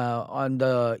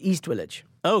the East Village.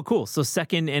 Oh, cool. So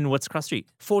 2nd and what's cross street?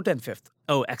 4th and 5th.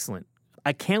 Oh, excellent.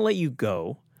 I can't let you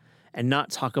go and not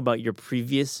talk about your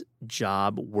previous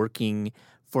job working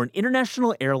for an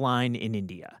international airline in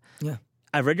India. Yeah.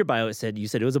 I read your bio. You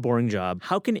said it was a boring job.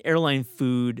 How can airline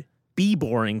food be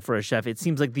boring for a chef? It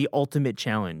seems like the ultimate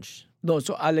challenge. No,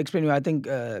 so I'll explain you. I think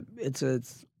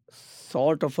it's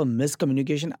sort of a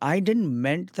miscommunication. I didn't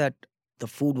meant that the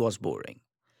food was boring.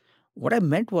 What I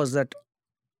meant was that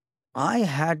I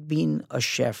had been a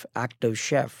chef, active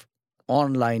chef,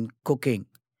 online cooking.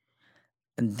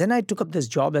 And then I took up this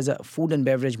job as a food and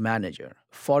beverage manager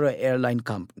for an airline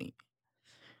company.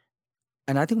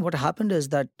 And I think what happened is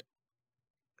that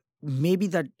maybe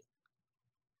that,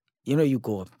 you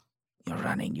go up, you're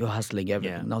running, you're hustling,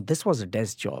 everything. Yeah. Now, this was a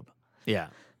desk job. Yeah.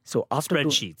 So after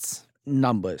spreadsheets,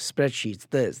 numbers, spreadsheets,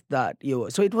 this, that.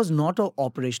 So it was not an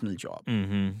operational job.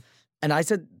 Mm-hmm. And I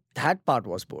said that part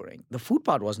was boring. The food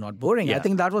part was not boring. Yeah. I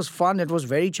think that was fun. It was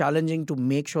very challenging to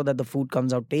make sure that the food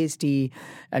comes out tasty.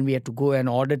 And we had to go and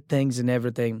audit things and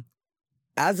everything.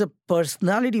 As a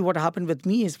personality, what happened with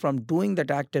me is from doing that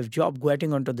active job,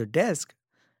 getting onto the desk,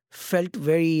 felt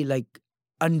very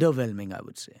underwhelming, I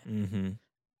would say. Mm-hmm.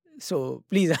 So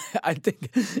please, I think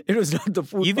it was not the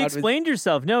food. You've part explained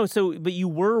yourself. No, but you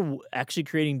were actually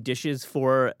creating dishes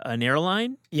for an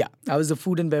airline? Yeah, I was the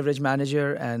food and beverage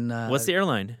manager. And what's the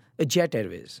airline? Jet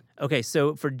Airways. Okay,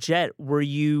 so for Jet, were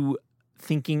you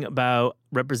thinking about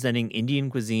representing Indian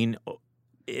cuisine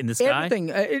in the sky? Everything.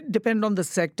 It depended on the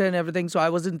sector and everything. So I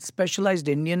wasn't specialized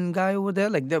Indian guy over there.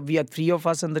 We had 3 of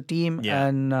us on the team. Yeah.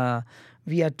 And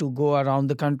we had to go around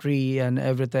the country and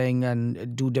everything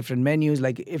and do different menus.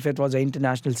 Like if it was an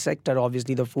international sector,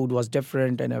 obviously the food was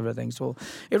different and everything. So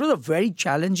it was a very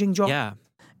challenging job. Yeah.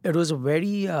 It was a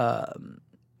very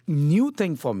new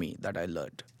thing for me that I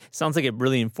learned. Sounds like it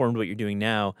really informed what you're doing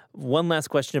now. One last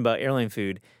question about airline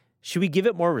food. Should we give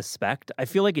it more respect? I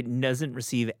feel like it doesn't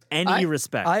receive any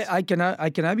respect. I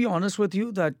can be honest with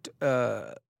you that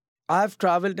I've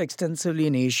traveled extensively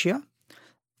in Asia.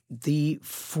 The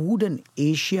food in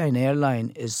Asia in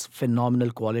airline is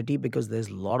phenomenal quality because there's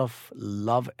a lot of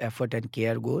love, effort, and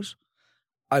care goes.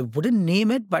 I wouldn't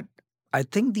name it, but I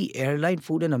think the airline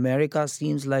food in America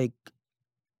seems like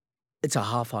it's a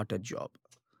half-hearted job.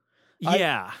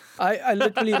 Yeah. I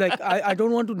literally I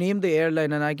don't want to name the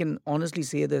airline, and I can honestly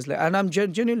say this. And I'm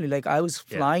genuinely I was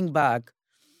flying back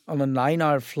on a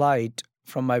 9-hour flight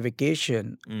from my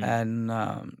vacation, and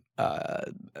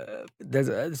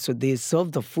so they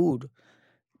served the food.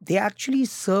 They actually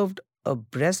served a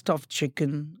breast of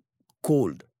chicken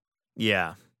cold.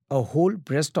 Yeah. A whole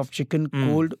breast of chicken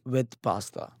cold with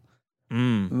pasta,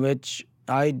 which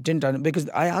I didn't, because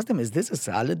I asked them, is this a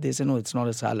salad? They said, no, it's not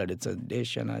a salad. It's a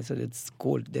dish. And I said, it's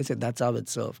cold. They said, that's how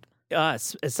it's served.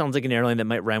 It sounds like an airline that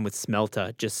might rhyme with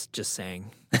smelta, just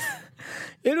saying.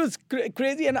 It was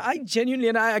crazy. And I genuinely,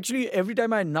 and I actually, every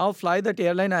time I now fly that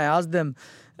airline, I ask them,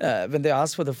 when they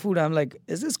ask for the food, I'm like,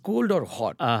 is this cold or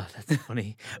hot? That's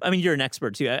funny. I mean, you're an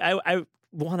expert too. I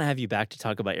want to have you back to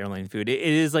talk about airline food. It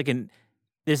is like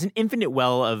there's an infinite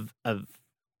well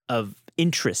of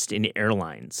interest in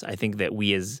airlines. I think that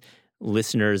we as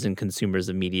listeners and consumers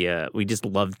of media, we just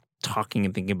love talking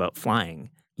and thinking about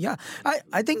flying. Yeah.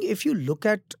 I think if you look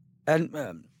at, and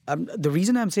the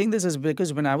reason I'm saying this is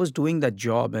because when I was doing that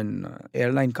job in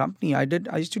airline company, I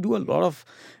used to do a lot of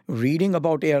reading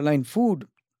about airline food.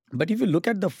 But if you look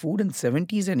at the food in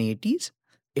 70s and 80s,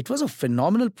 it was a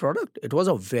phenomenal product. It was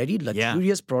a very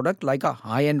luxurious product, like a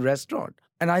high-end restaurant.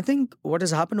 And I think what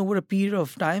has happened over a period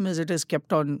of time is it has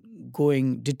kept on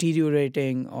going,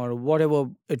 deteriorating or whatever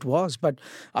it was. But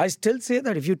I still say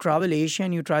that if you travel Asia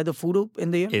and you try the food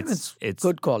in the airline, it's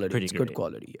good quality. It's good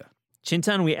quality, yeah.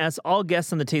 Chintan, we asked all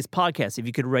guests on the Taste podcast if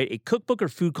you could write a cookbook or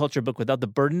food culture book without the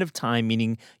burden of time,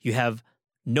 meaning you have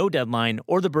no deadline,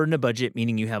 or the burden of budget,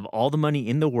 meaning you have all the money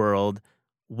in the world,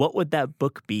 what would that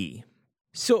book be?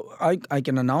 So I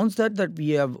can announce that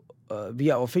we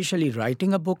are officially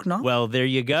writing a book now. Well, there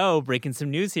you go. Breaking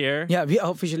some news here. Yeah, we are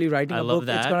officially writing a book.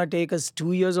 That. It's going to take us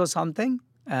 2 years or something.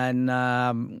 And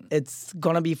it's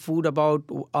going to be food about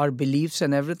our beliefs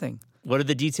and everything. What are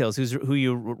the details? Who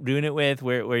you doing it with? Do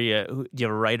you have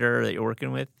a writer that you're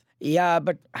working with? Yeah,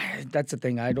 but that's the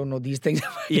thing. I don't know these things.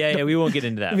 Yeah, we won't get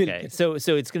into that. Okay. So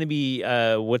it's going to be,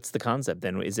 what's the concept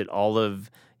then? Is it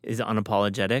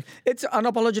unapologetic? It's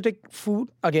unapologetic food.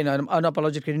 Again,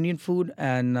 unapologetic Indian food.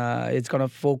 And it's going to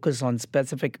focus on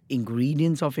specific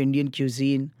ingredients of Indian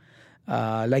cuisine.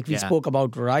 Like we spoke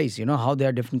about rice, how there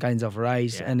are different kinds of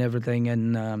rice and everything.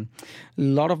 And a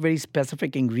lot of very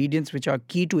specific ingredients which are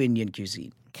key to Indian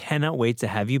cuisine. Cannot wait to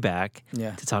have you back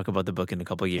to talk about the book in a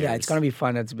couple of years. Yeah, it's going to be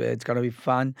fun. It's going to be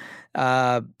fun.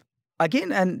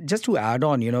 Again, and just to add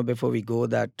on, before we go,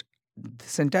 that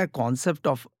this entire concept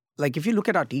of, like, if you look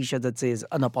at our t-shirt that says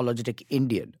Unapologetic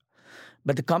Indian,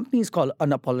 but the company is called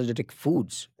Unapologetic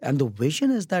Foods. And the vision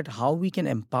is that how we can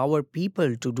empower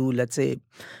people to do, let's say,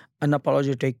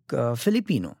 unapologetic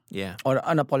Filipino or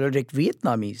unapologetic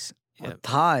Vietnamese or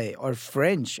Thai or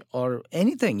French or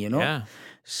anything, Yeah.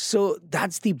 So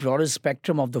that's the broader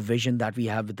spectrum of the vision that we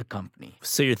have with the company.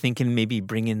 So you're thinking maybe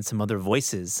bring in some other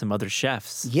voices, some other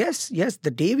chefs. Yes.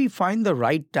 The day we find the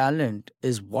right talent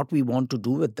is what we want to do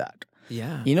with that.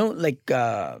 Yeah.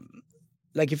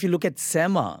 Like if you look at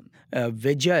Sema,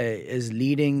 Vijay is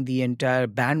leading the entire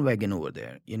bandwagon over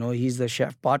there. He's the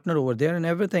chef partner over there and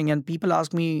everything. And people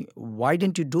ask me, why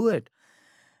didn't you do it?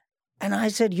 And I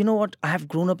said, you know what? I have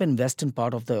grown up in western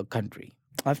part of the country.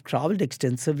 I've traveled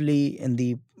extensively in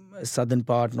the southern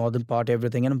part, northern part,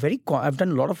 everything. And I've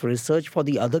done a lot of research for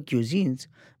the other cuisines,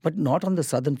 but not on the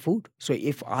southern food. So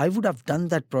if I would have done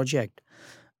that project,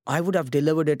 I would have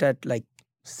delivered it at like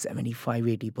 75,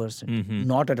 80%,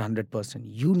 not at 100%.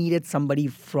 You needed somebody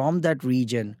from that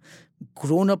region,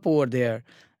 grown up over there,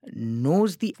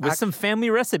 knows the... With some family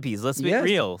recipes, let's be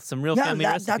real. Some real family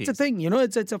recipes. That's the thing.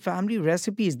 It's a family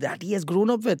recipes that he has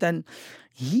grown up with. And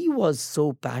he was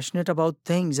so passionate about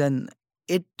things. And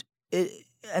it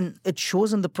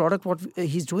shows in the product what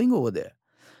he's doing over there.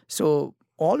 So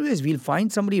always we'll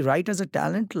find somebody right as a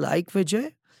talent like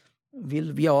Vijay.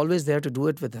 We are always there to do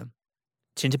it with him.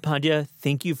 Chintan Pandya,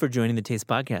 thank you for joining the Taste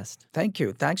Podcast. Thank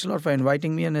you. Thanks a lot for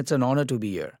inviting me, and it's an honor to be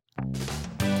here.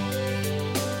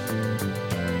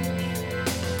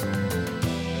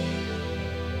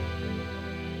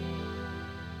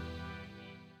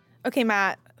 Okay,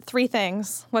 Matt, 3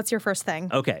 things. What's your first thing?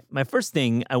 Okay, my first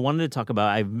thing I wanted to talk about,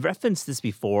 I've referenced this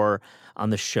before on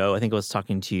the show. I think I was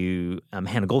talking to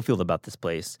Hannah Goldfield about this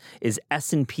place, is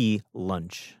S&P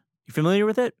Lunch. You familiar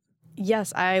with it?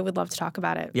 Yes, I would love to talk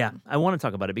about it. Yeah, I want to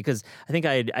talk about it because I think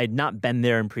I had not been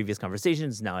there in previous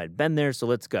conversations. Now I'd been there, so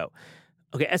let's go.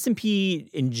 Okay, S&P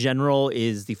in general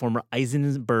is the former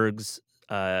Eisenberg's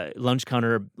lunch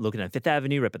counter located on Fifth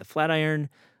Avenue, right by the Flatiron.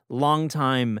 Long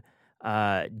time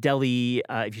deli.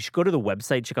 If you should go to the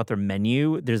website, check out their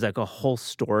menu. There's like a whole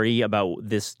story about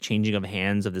this changing of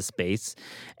hands of the space,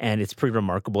 and it's pretty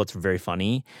remarkable. It's very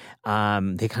funny.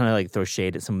 They kind of like throw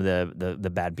shade at some of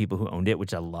the bad people who owned it,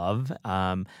 which I love.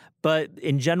 But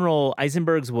in general,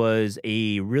 Eisenberg's was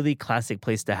a really classic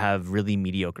place to have really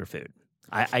mediocre food.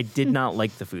 I did not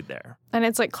like the food there. And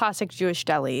it's like classic Jewish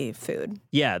deli food.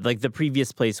 Yeah, like the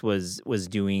previous place was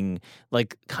doing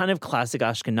like kind of classic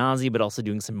Ashkenazi, but also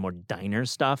doing some more diner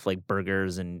stuff like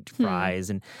burgers and fries.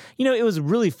 And, it was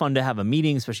really fun to have a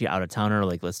meeting, especially out of towner,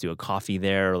 like let's do a coffee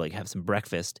there or like have some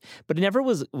breakfast. But it never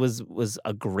was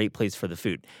a great place for the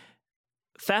food.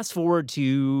 fast forward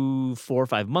to 4 or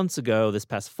 5 months ago, this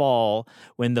past fall,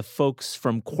 when the folks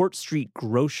from Court Street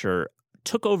Grocer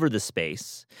took over the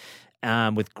space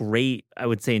with great, I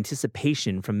would say,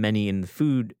 anticipation from many in the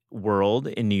food world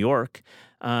in New York.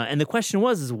 And the question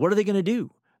was, what are they going to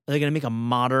do? Are they going to make a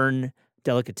modern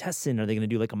delicatessen? Are they going to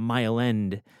do like a Mile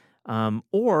End?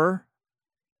 Or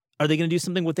are they going to do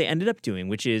something what they ended up doing,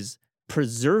 which is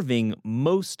preserving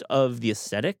most of the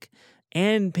aesthetic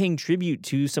and paying tribute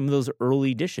to some of those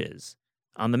early dishes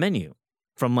on the menu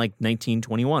from like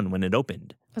 1921 when it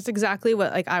opened. That's exactly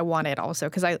what I wanted also,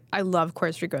 because I love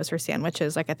Court Street Grocer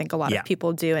sandwiches, like I think a lot of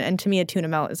people do. And to me, a tuna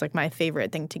melt is like my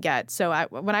favorite thing to get. So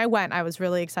when I went, I was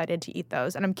really excited to eat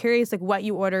those. And I'm curious like what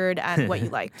you ordered and what you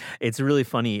liked. It's really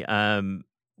funny.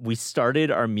 We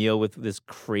started our meal with this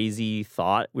crazy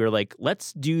thought. We were like,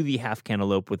 let's do the half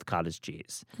cantaloupe with cottage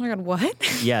cheese. Oh my God,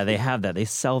 what? Yeah, they have that. They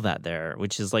sell that there,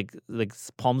 which is like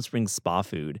Palm Springs spa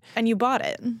food. And you bought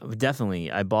it.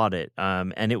 Definitely, I bought it.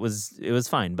 And it was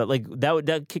fine. But like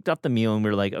that kicked off the meal, and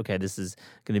we were like, okay, this was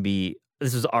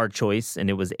our choice, and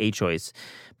it was a choice.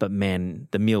 But man,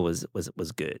 the meal was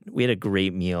good. We had a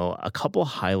great meal. A couple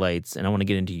highlights, and I want to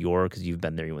get into because you've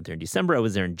been there. You went there in December. I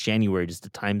was there in January, just to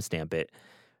timestamp it.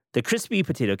 The crispy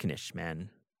potato knish, man,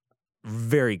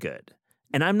 very good.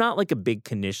 And I'm not like a big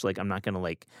knish, like I'm not going to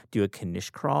like do a knish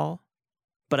crawl,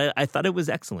 but I thought it was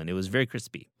excellent. It was very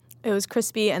crispy. It was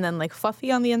crispy and then like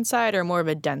fluffy on the inside, or more of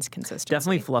a dense consistency?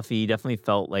 Definitely fluffy. Definitely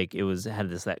felt like it had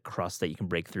that crust that you can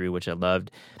break through, which I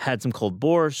loved. Had some cold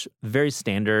borscht, very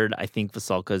standard. I think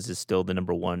Veselka's is still the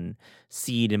number one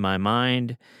seed in my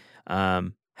mind.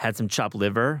 Had some chopped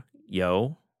liver,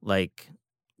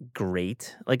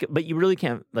 great. But you really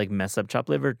can't mess up chopped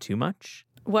liver too much.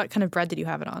 What kind of bread did you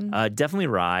have it on? Definitely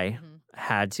rye. Mm-hmm.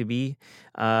 Had to be.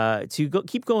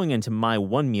 Keep going into my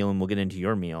one meal, and we'll get into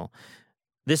your meal.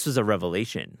 This was a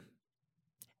revelation.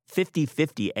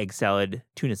 50-50 egg salad,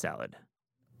 tuna salad.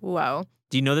 Whoa.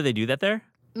 Do you know that they do that there?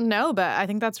 No, but I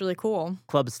think that's really cool.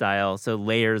 Club style, so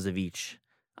layers of each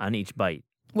on each bite.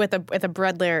 With a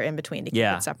bread layer in between to keep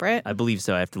it separate? I believe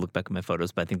so. I have to look back at my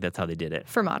photos, but I think that's how they did it.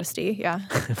 For modesty, yeah.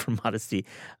 For modesty.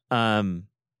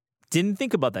 Didn't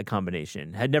think about that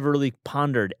combination. Had never really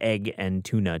pondered egg and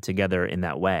tuna together in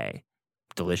that way.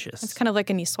 Delicious. It's kind of like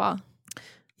a niçoise.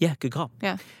 Yeah, good call.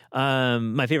 Yeah.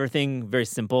 My favorite thing, very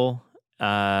simple,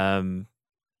 cream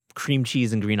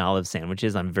cheese and green olive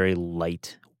sandwiches on very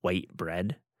light white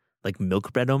bread, like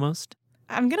milk bread almost.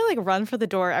 I'm going to run for the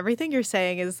door. Everything you're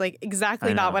saying is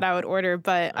exactly not what I would order,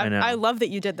 but I love that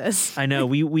you did this. I know.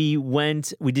 We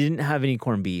didn't have any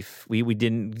corned beef. We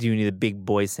didn't do any of the big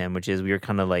boy sandwiches. We were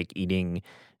kind of eating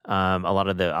a lot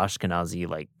of the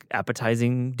Ashkenazi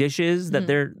appetizing dishes that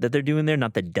they're doing there,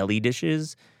 not the deli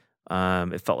dishes.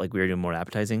 It felt like we were doing more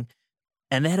appetizing.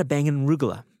 And they had a bangin'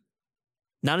 arugula.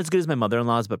 Not as good as my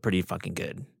mother-in-law's, but pretty fucking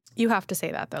good. You have to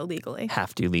say that, though, legally.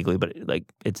 Have to legally, but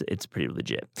it's pretty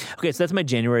legit. Okay, so that's my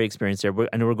January experience there.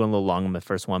 I know we're going a little long on the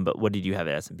first one, but what did you have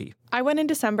at S&P? I went in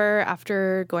December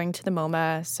after going to the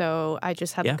MoMA, so I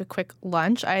just had a quick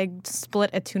lunch. I split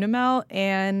a tuna melt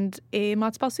and a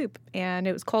matzo ball soup, and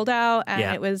it was cold out,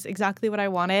 and it was exactly what I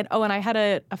wanted. Oh, and I had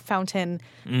a fountain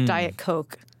Diet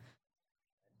Coke.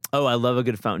 Oh, I love a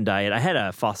good fountain diet. I had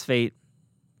a phosphate.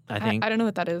 I think. I don't know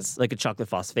what that is. Like a chocolate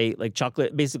phosphate, like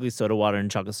chocolate, basically soda water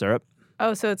and chocolate syrup.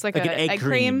 Oh, so it's like an egg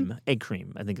cream? Egg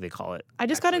cream, I think they call it. I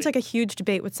just got into a huge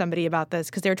debate with somebody about this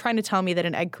because they were trying to tell me that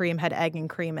an egg cream had egg and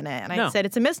cream in it. And I said,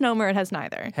 it's a misnomer, it has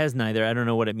neither. Has neither. I don't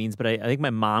know what it means, but I think my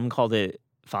mom called it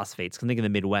phosphates. Because I think in the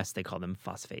Midwest, they call them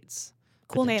phosphates.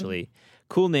 Cool name.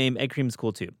 Cool name. Egg cream's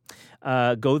cool too.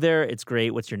 Go there. It's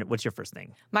great. What's your first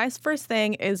thing? My first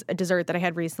thing is a dessert that I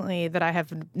had recently that I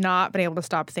have not been able to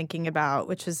stop thinking about,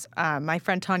 which is my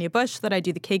friend Tanya Bush that I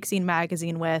do the Cake Scene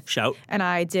magazine with. Shout. And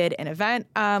I did an event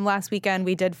last weekend.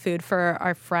 We did food for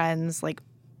our friends,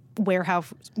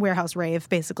 warehouse rave,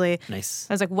 basically. Nice.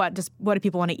 I was like, what do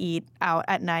people want to eat out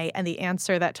at night? And the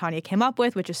answer that Tanya came up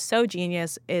with, which is so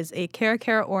genius, is a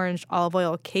Cara orange olive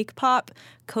oil cake pop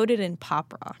coated in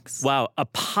Pop Rocks. Wow, a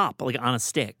pop, on a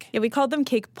stick. Yeah, we called them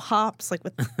cake pops,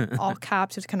 with all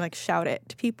caps. Just kind of shout it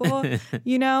to people, But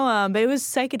it was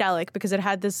psychedelic because it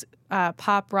had this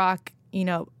Pop Rock,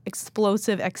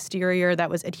 explosive exterior that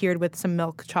was adhered with some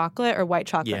milk chocolate or white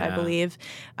chocolate, I believe.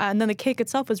 And then the cake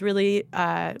itself was really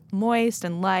moist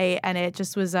and light, and it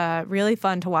just was really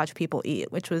fun to watch people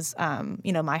eat, which was,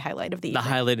 my highlight of the evening. The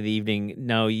highlight of the evening.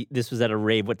 No, this was at a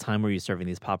rave. What time were you serving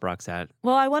these Pop Rocks at?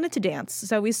 Well, I wanted to dance,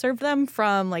 so we served them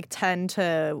from 10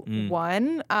 to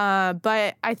 1.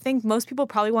 But I think most people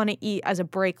probably want to eat as a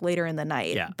break later in the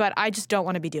night. Yeah. But I just don't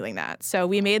want to be doing that. So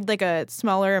we made a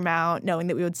smaller amount, knowing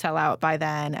that we would sell out by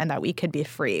then and that we could be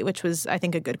free, which was, I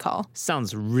think, a good call.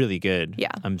 Sounds really good.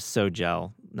 Yeah. I'm so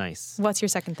gel. Nice. What's your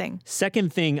second thing?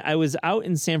 Second thing, I was out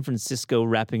in San Francisco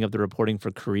wrapping up the reporting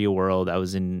for Korea World. I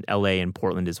was in LA and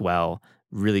Portland as well.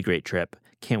 Really great trip.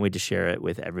 Can't wait to share it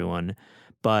with everyone.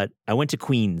 But I went to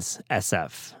Queens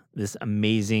SF, this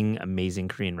amazing, amazing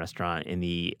Korean restaurant in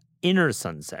the Inner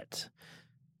Sunset.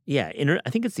 Yeah, I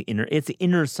think it's the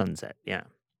Inner Sunset. Yeah.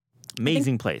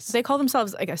 Amazing place. They call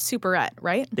themselves like a superette,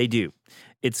 right? They do.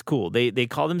 It's cool. They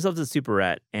call themselves a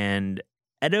superette, and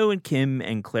Edo and Kim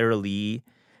and Clara Lee,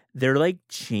 they're like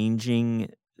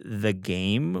changing the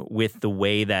game with the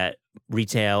way that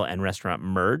retail and restaurant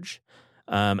merge.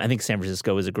 I think San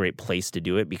Francisco is a great place to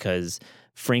do it because,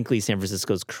 frankly, San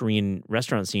Francisco's Korean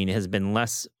restaurant scene has been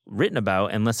less written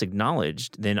about and less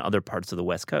acknowledged than other parts of the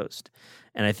West Coast.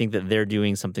 And I think that they're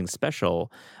doing something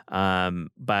special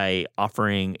by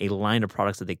offering a line of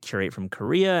products that they curate from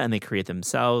Korea and they create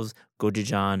themselves.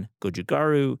 Gochujang,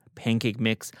 gochugaru, pancake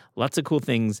mix, lots of cool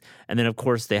things. And then, of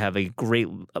course, they have a great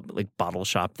like bottle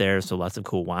shop there, so lots of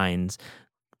cool wines,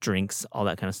 drinks, all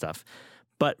that kind of stuff.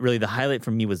 But really the highlight for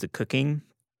me was the cooking,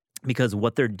 because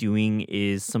what they're doing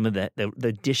is some of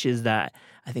the dishes that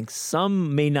I think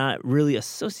some may not really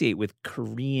associate with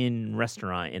Korean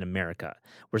restaurant in America.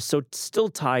 We're so still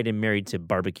tied and married to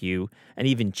barbecue and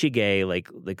even jjigae,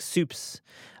 like soups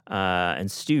and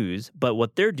stews. But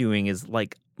what they're doing is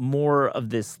like more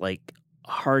of this like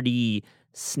hearty,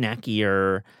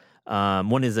 snackier.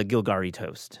 One is a Gilgari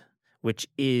toast, which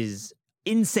is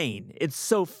insane. It's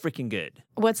so freaking good.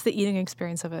 What's the eating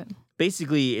experience of it?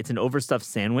 Basically, it's an overstuffed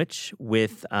sandwich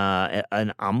with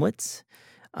an omelet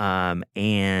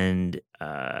and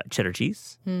cheddar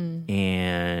cheese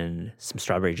and some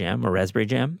strawberry jam or raspberry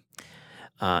jam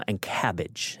and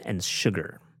cabbage and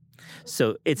sugar.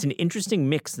 So it's an interesting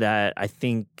mix that I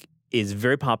think is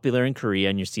very popular in Korea,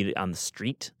 and you see it on the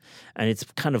street. And it's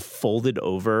kind of folded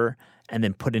over and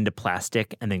then put into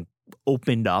plastic and then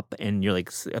opened up, and you're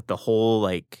like at the whole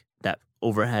like that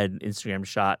overhead Instagram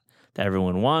shot that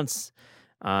everyone wants.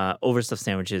 Overstuffed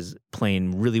sandwiches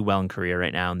playing really well in Korea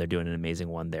right now, and they're doing an amazing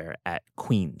one there at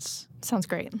Queens. Sounds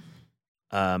great.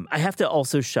 I have to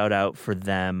also shout out for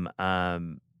them,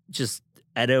 just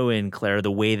Edo and Claire,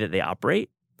 the way that they operate.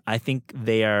 I think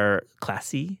they are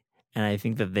classy, and I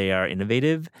think that they are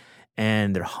innovative,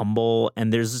 and they're humble,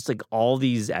 and there's just like all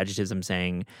these adjectives I'm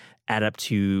saying add up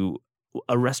to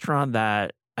a restaurant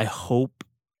that I hope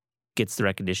gets the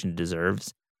recognition it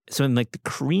deserves. So in like the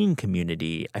Korean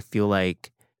community, I feel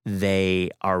like they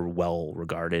are well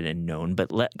regarded and known,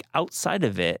 but outside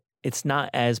of it, it's not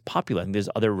as popular. I think there's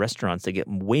other restaurants that get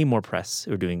way more press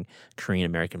who are doing Korean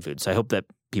American food. So I hope that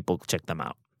people check them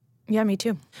out. Yeah, me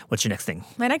too. What's your next thing?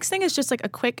 My next thing is just like a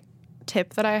quick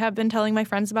tip that I have been telling my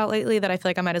friends about lately that I feel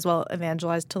like I might as well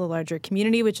evangelize to the larger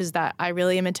community, which is that I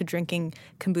really am into drinking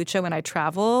kombucha when I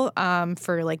travel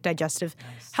for like digestive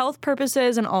health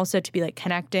purposes, and also to be like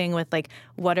connecting with like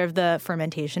what are the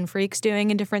fermentation freaks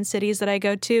doing in different cities that I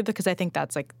go to, because I think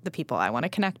that's like the people I want to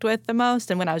connect with the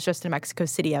most. And when I was just in Mexico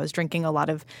City, I was drinking a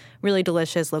lot of really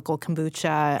delicious local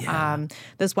kombucha. Yeah.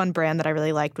 This one brand that I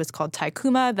really liked was called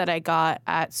Taikuma that I got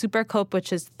at Supercoop,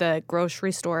 which is the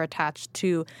grocery store attached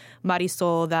to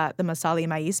Marisol that the Masali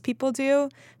Mais people do.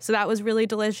 So that was really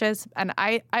delicious. And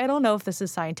I don't know if this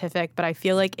is scientific, but I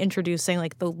feel like introducing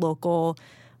like the local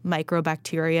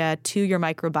microbacteria to your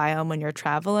microbiome when you're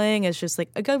traveling is just like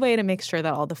a good way to make sure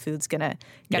that all the food's gonna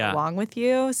get along with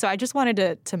you. So I just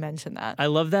wanted to mention that. I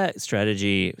love that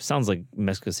strategy. Sounds like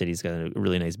Mexico City's got a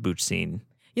really nice booch scene.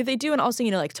 Yeah, they do. And also, you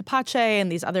know, like tepache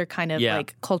and these other kind of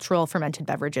like cultural fermented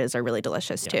beverages are really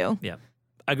delicious too. Yeah.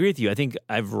 I agree with you. I think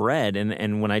I've read,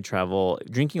 and when I travel,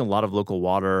 drinking a lot of local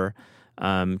water,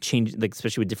 change, like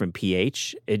especially with different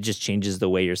pH, it just changes the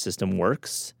way your system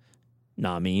works.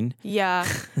 Nah, I mean. Yeah.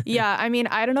 Yeah. I mean,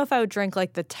 I don't know if I would drink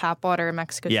like the tap water in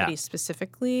Mexico City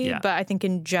specifically, but I think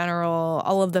in general,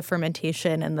 all of the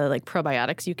fermentation and the like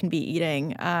probiotics you can be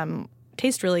eating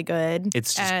taste really good.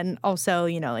 And also,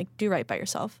 you know, like do right by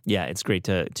yourself. Yeah, it's great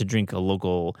to drink a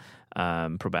local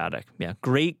probiotic. Yeah,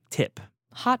 great tip.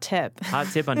 Hot tip. Hot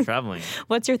tip on traveling.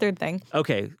 What's your third thing?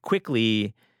 Okay,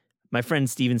 quickly. My friend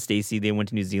Steve and Stacy, they went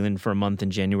to New Zealand for a month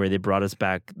in January. They brought us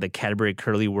back the Cadbury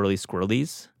Curly Whirly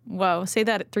Squirrelies. Whoa, say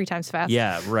that 3 times fast.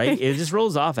 Yeah, right? It just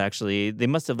rolls off, actually. They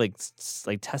must have like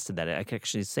tested that. I could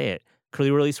actually say it.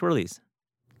 Curly Whirly Swirlies.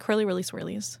 Curly Whirly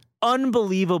Swirlies.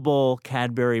 Unbelievable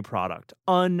Cadbury product.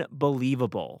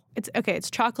 Unbelievable. It's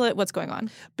chocolate. What's going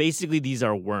on? Basically, these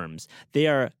are worms. They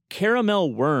are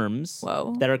caramel worms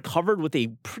that are covered with a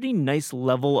pretty nice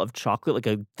level of chocolate, like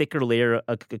a thicker layer,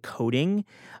 a coating.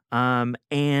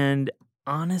 And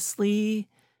honestly,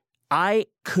 I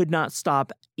could not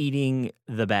stop eating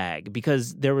the bag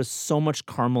because there was so much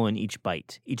caramel in each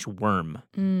bite, each worm.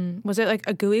 Was it like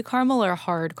a gooey caramel or a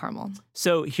hard caramel?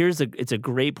 So it's a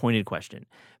great pointed question.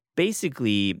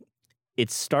 Basically, it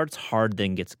starts hard,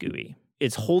 then gets gooey.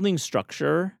 It's holding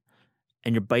structure,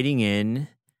 and you're biting in,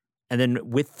 and then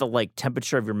with the like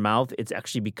temperature of your mouth, it's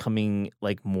actually becoming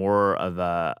like more of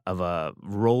a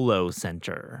Rolo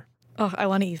center. Oh, I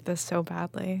want to eat this so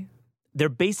badly. They're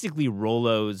basically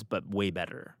Rolos, but way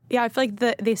better. Yeah, I feel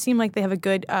like they seem like they have a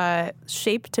good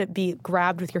shape to be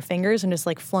grabbed with your fingers and just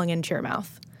like flung into your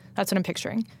mouth. That's what I'm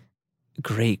picturing.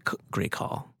 Great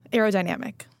call.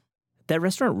 Aerodynamic. That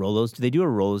restaurant Rolos, do they do a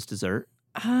Rolos dessert?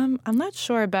 I'm not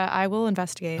sure, but I will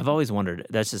investigate. I've always wondered.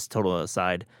 That's just total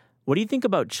aside. What do you think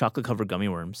about chocolate-covered gummy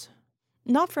worms?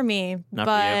 Not for me, Not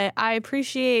but for you. I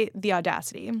appreciate the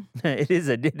audacity. It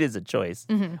is a choice.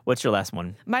 Mm-hmm. What's your last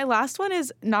one? My last one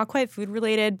is not quite food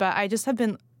related, but I just have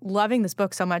been loving this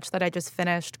book so much that I just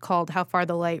finished, called How Far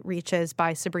the Light Reaches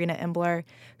by Sabrina Imbler,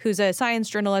 who's a science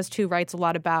journalist who writes a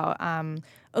lot about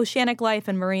oceanic life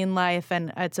and marine life,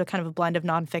 and it's a kind of a blend of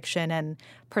nonfiction and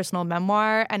personal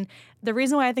memoir. And the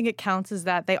reason why I think it counts is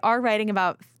that they are writing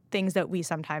about things that we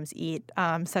sometimes eat,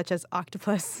 such as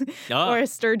octopus or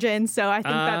sturgeon. So I think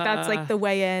that's like the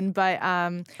way in. But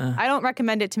I don't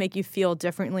recommend it to make you feel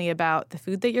differently about the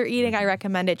food that you're eating. I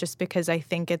recommend it just because I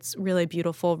think it's really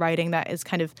beautiful writing that is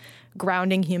kind of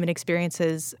grounding human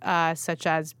experiences, such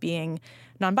as being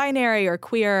non-binary or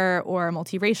queer or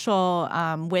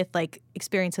multiracial, with like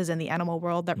experiences in the animal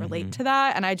world that relate to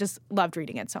that. And I just loved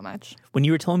reading it so much. When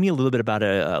you were telling me a little bit about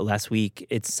it last week,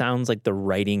 it sounds like the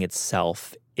writing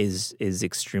itself is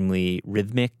extremely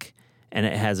rhythmic, and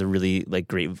it has a really like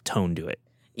great tone to it.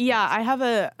 Yeah, I have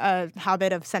a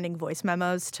habit of sending voice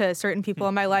memos to certain people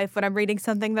in my life when I'm reading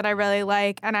something that I really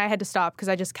like, and I had to stop because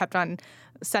I just kept on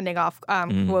sending off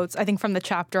quotes, I think from the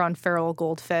chapter on feral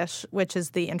goldfish, which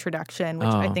is the introduction, which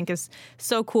I think is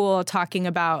so cool, talking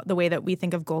about the way that we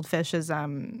think of goldfish as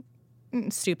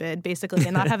stupid, basically,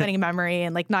 and not have any memory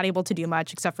and like not able to do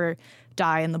much except for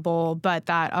die in the bowl, but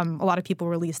that a lot of people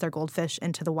release their goldfish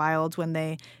into the wild when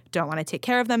they don't want to take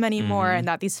care of them anymore, and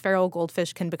that these feral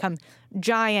goldfish can become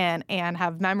giant and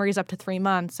have memories up to 3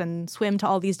 months and swim to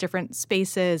all these different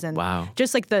spaces, and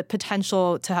just like the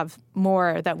potential to have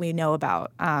more that we know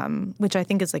about, which I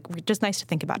think is like just nice to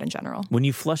think about in general. When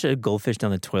you flush a goldfish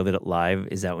down the toilet live,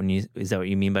 is that what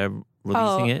you mean by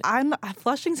releasing it?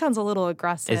 Flushing sounds a little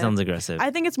aggressive. It sounds aggressive.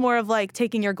 I think it's more of like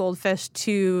taking your goldfish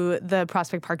to the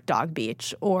Prospect Park Dog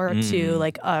Beach or to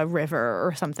like a river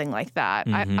or something like that.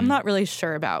 I'm not really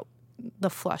sure about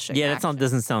the flushing. Yeah, that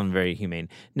doesn't sound very humane.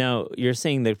 Now, you're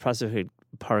saying the Prospect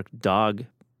Park Dog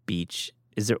Beach,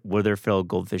 were there feral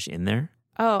goldfish in there?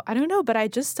 Oh, I don't know, but I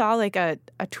just saw like a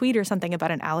tweet or something about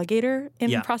an alligator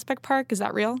in Prospect Park. Is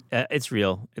that real? It's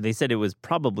real. They said it was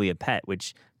probably a pet,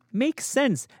 which makes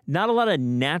sense. Not a lot of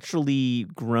naturally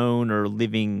grown or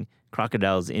living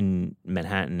crocodiles in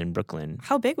Manhattan and Brooklyn.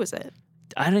 How big was it?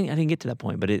 I didn't get to that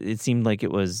point, but it seemed like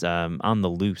it was on the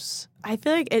loose. I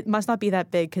feel like it must not be that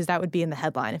big because that would be in the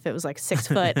headline if it was like 6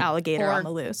 foot alligator on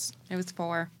the loose. It was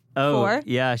 4. Oh, 4?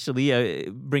 Yeah,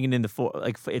 Shalia bringing in the 4,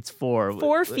 like it's 4.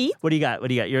 4 feet? What do you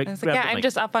got? You're I'm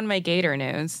just up on my gator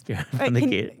news.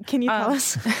 Can you tell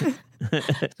us?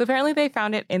 So apparently they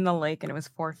found it in the lake and it was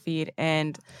 4 feet.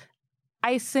 And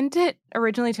I sent it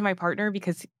originally to my partner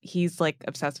because he's like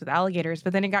obsessed with alligators,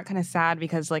 but then it got kind of sad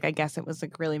because like I guess it was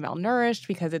like really malnourished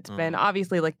because it's been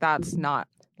obviously like that's not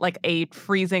like a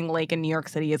freezing lake in New York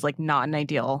City is like not an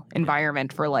ideal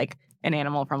environment for like an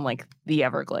animal from like the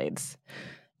Everglades.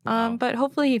 But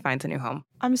hopefully he finds a new home.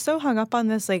 I'm so hung up on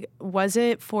this. Like, was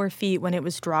it 4 feet when it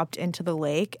was dropped into the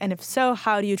lake? And if so,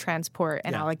 how do you transport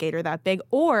an alligator that big?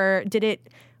 Or did it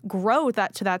grow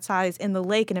to that size in the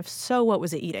lake? And if so, what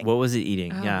was it eating? What was it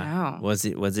eating? Oh, yeah. no. Was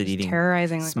it eating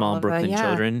terrorizing small Brooklyn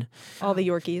children? All the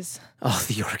Yorkies. Oh,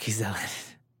 the Yorkies.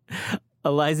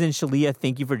 Eliza and Shalia,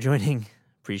 thank you for joining.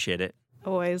 Appreciate it.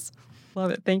 Always.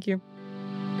 Love it. Thank you.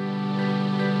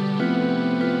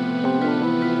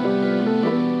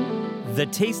 The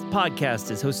Taste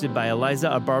Podcast is hosted by Eliza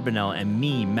Abarbanel and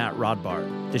me, Matt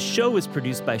Rodbar. The show is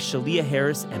produced by Shalia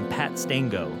Harris and Pat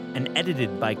Stango and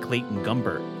edited by Clayton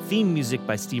Gumbert. Theme music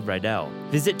by Steve Rydell.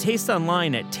 Visit Taste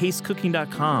online at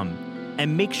tastecooking.com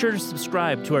and make sure to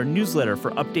subscribe to our newsletter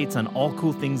for updates on all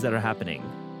cool things that are happening.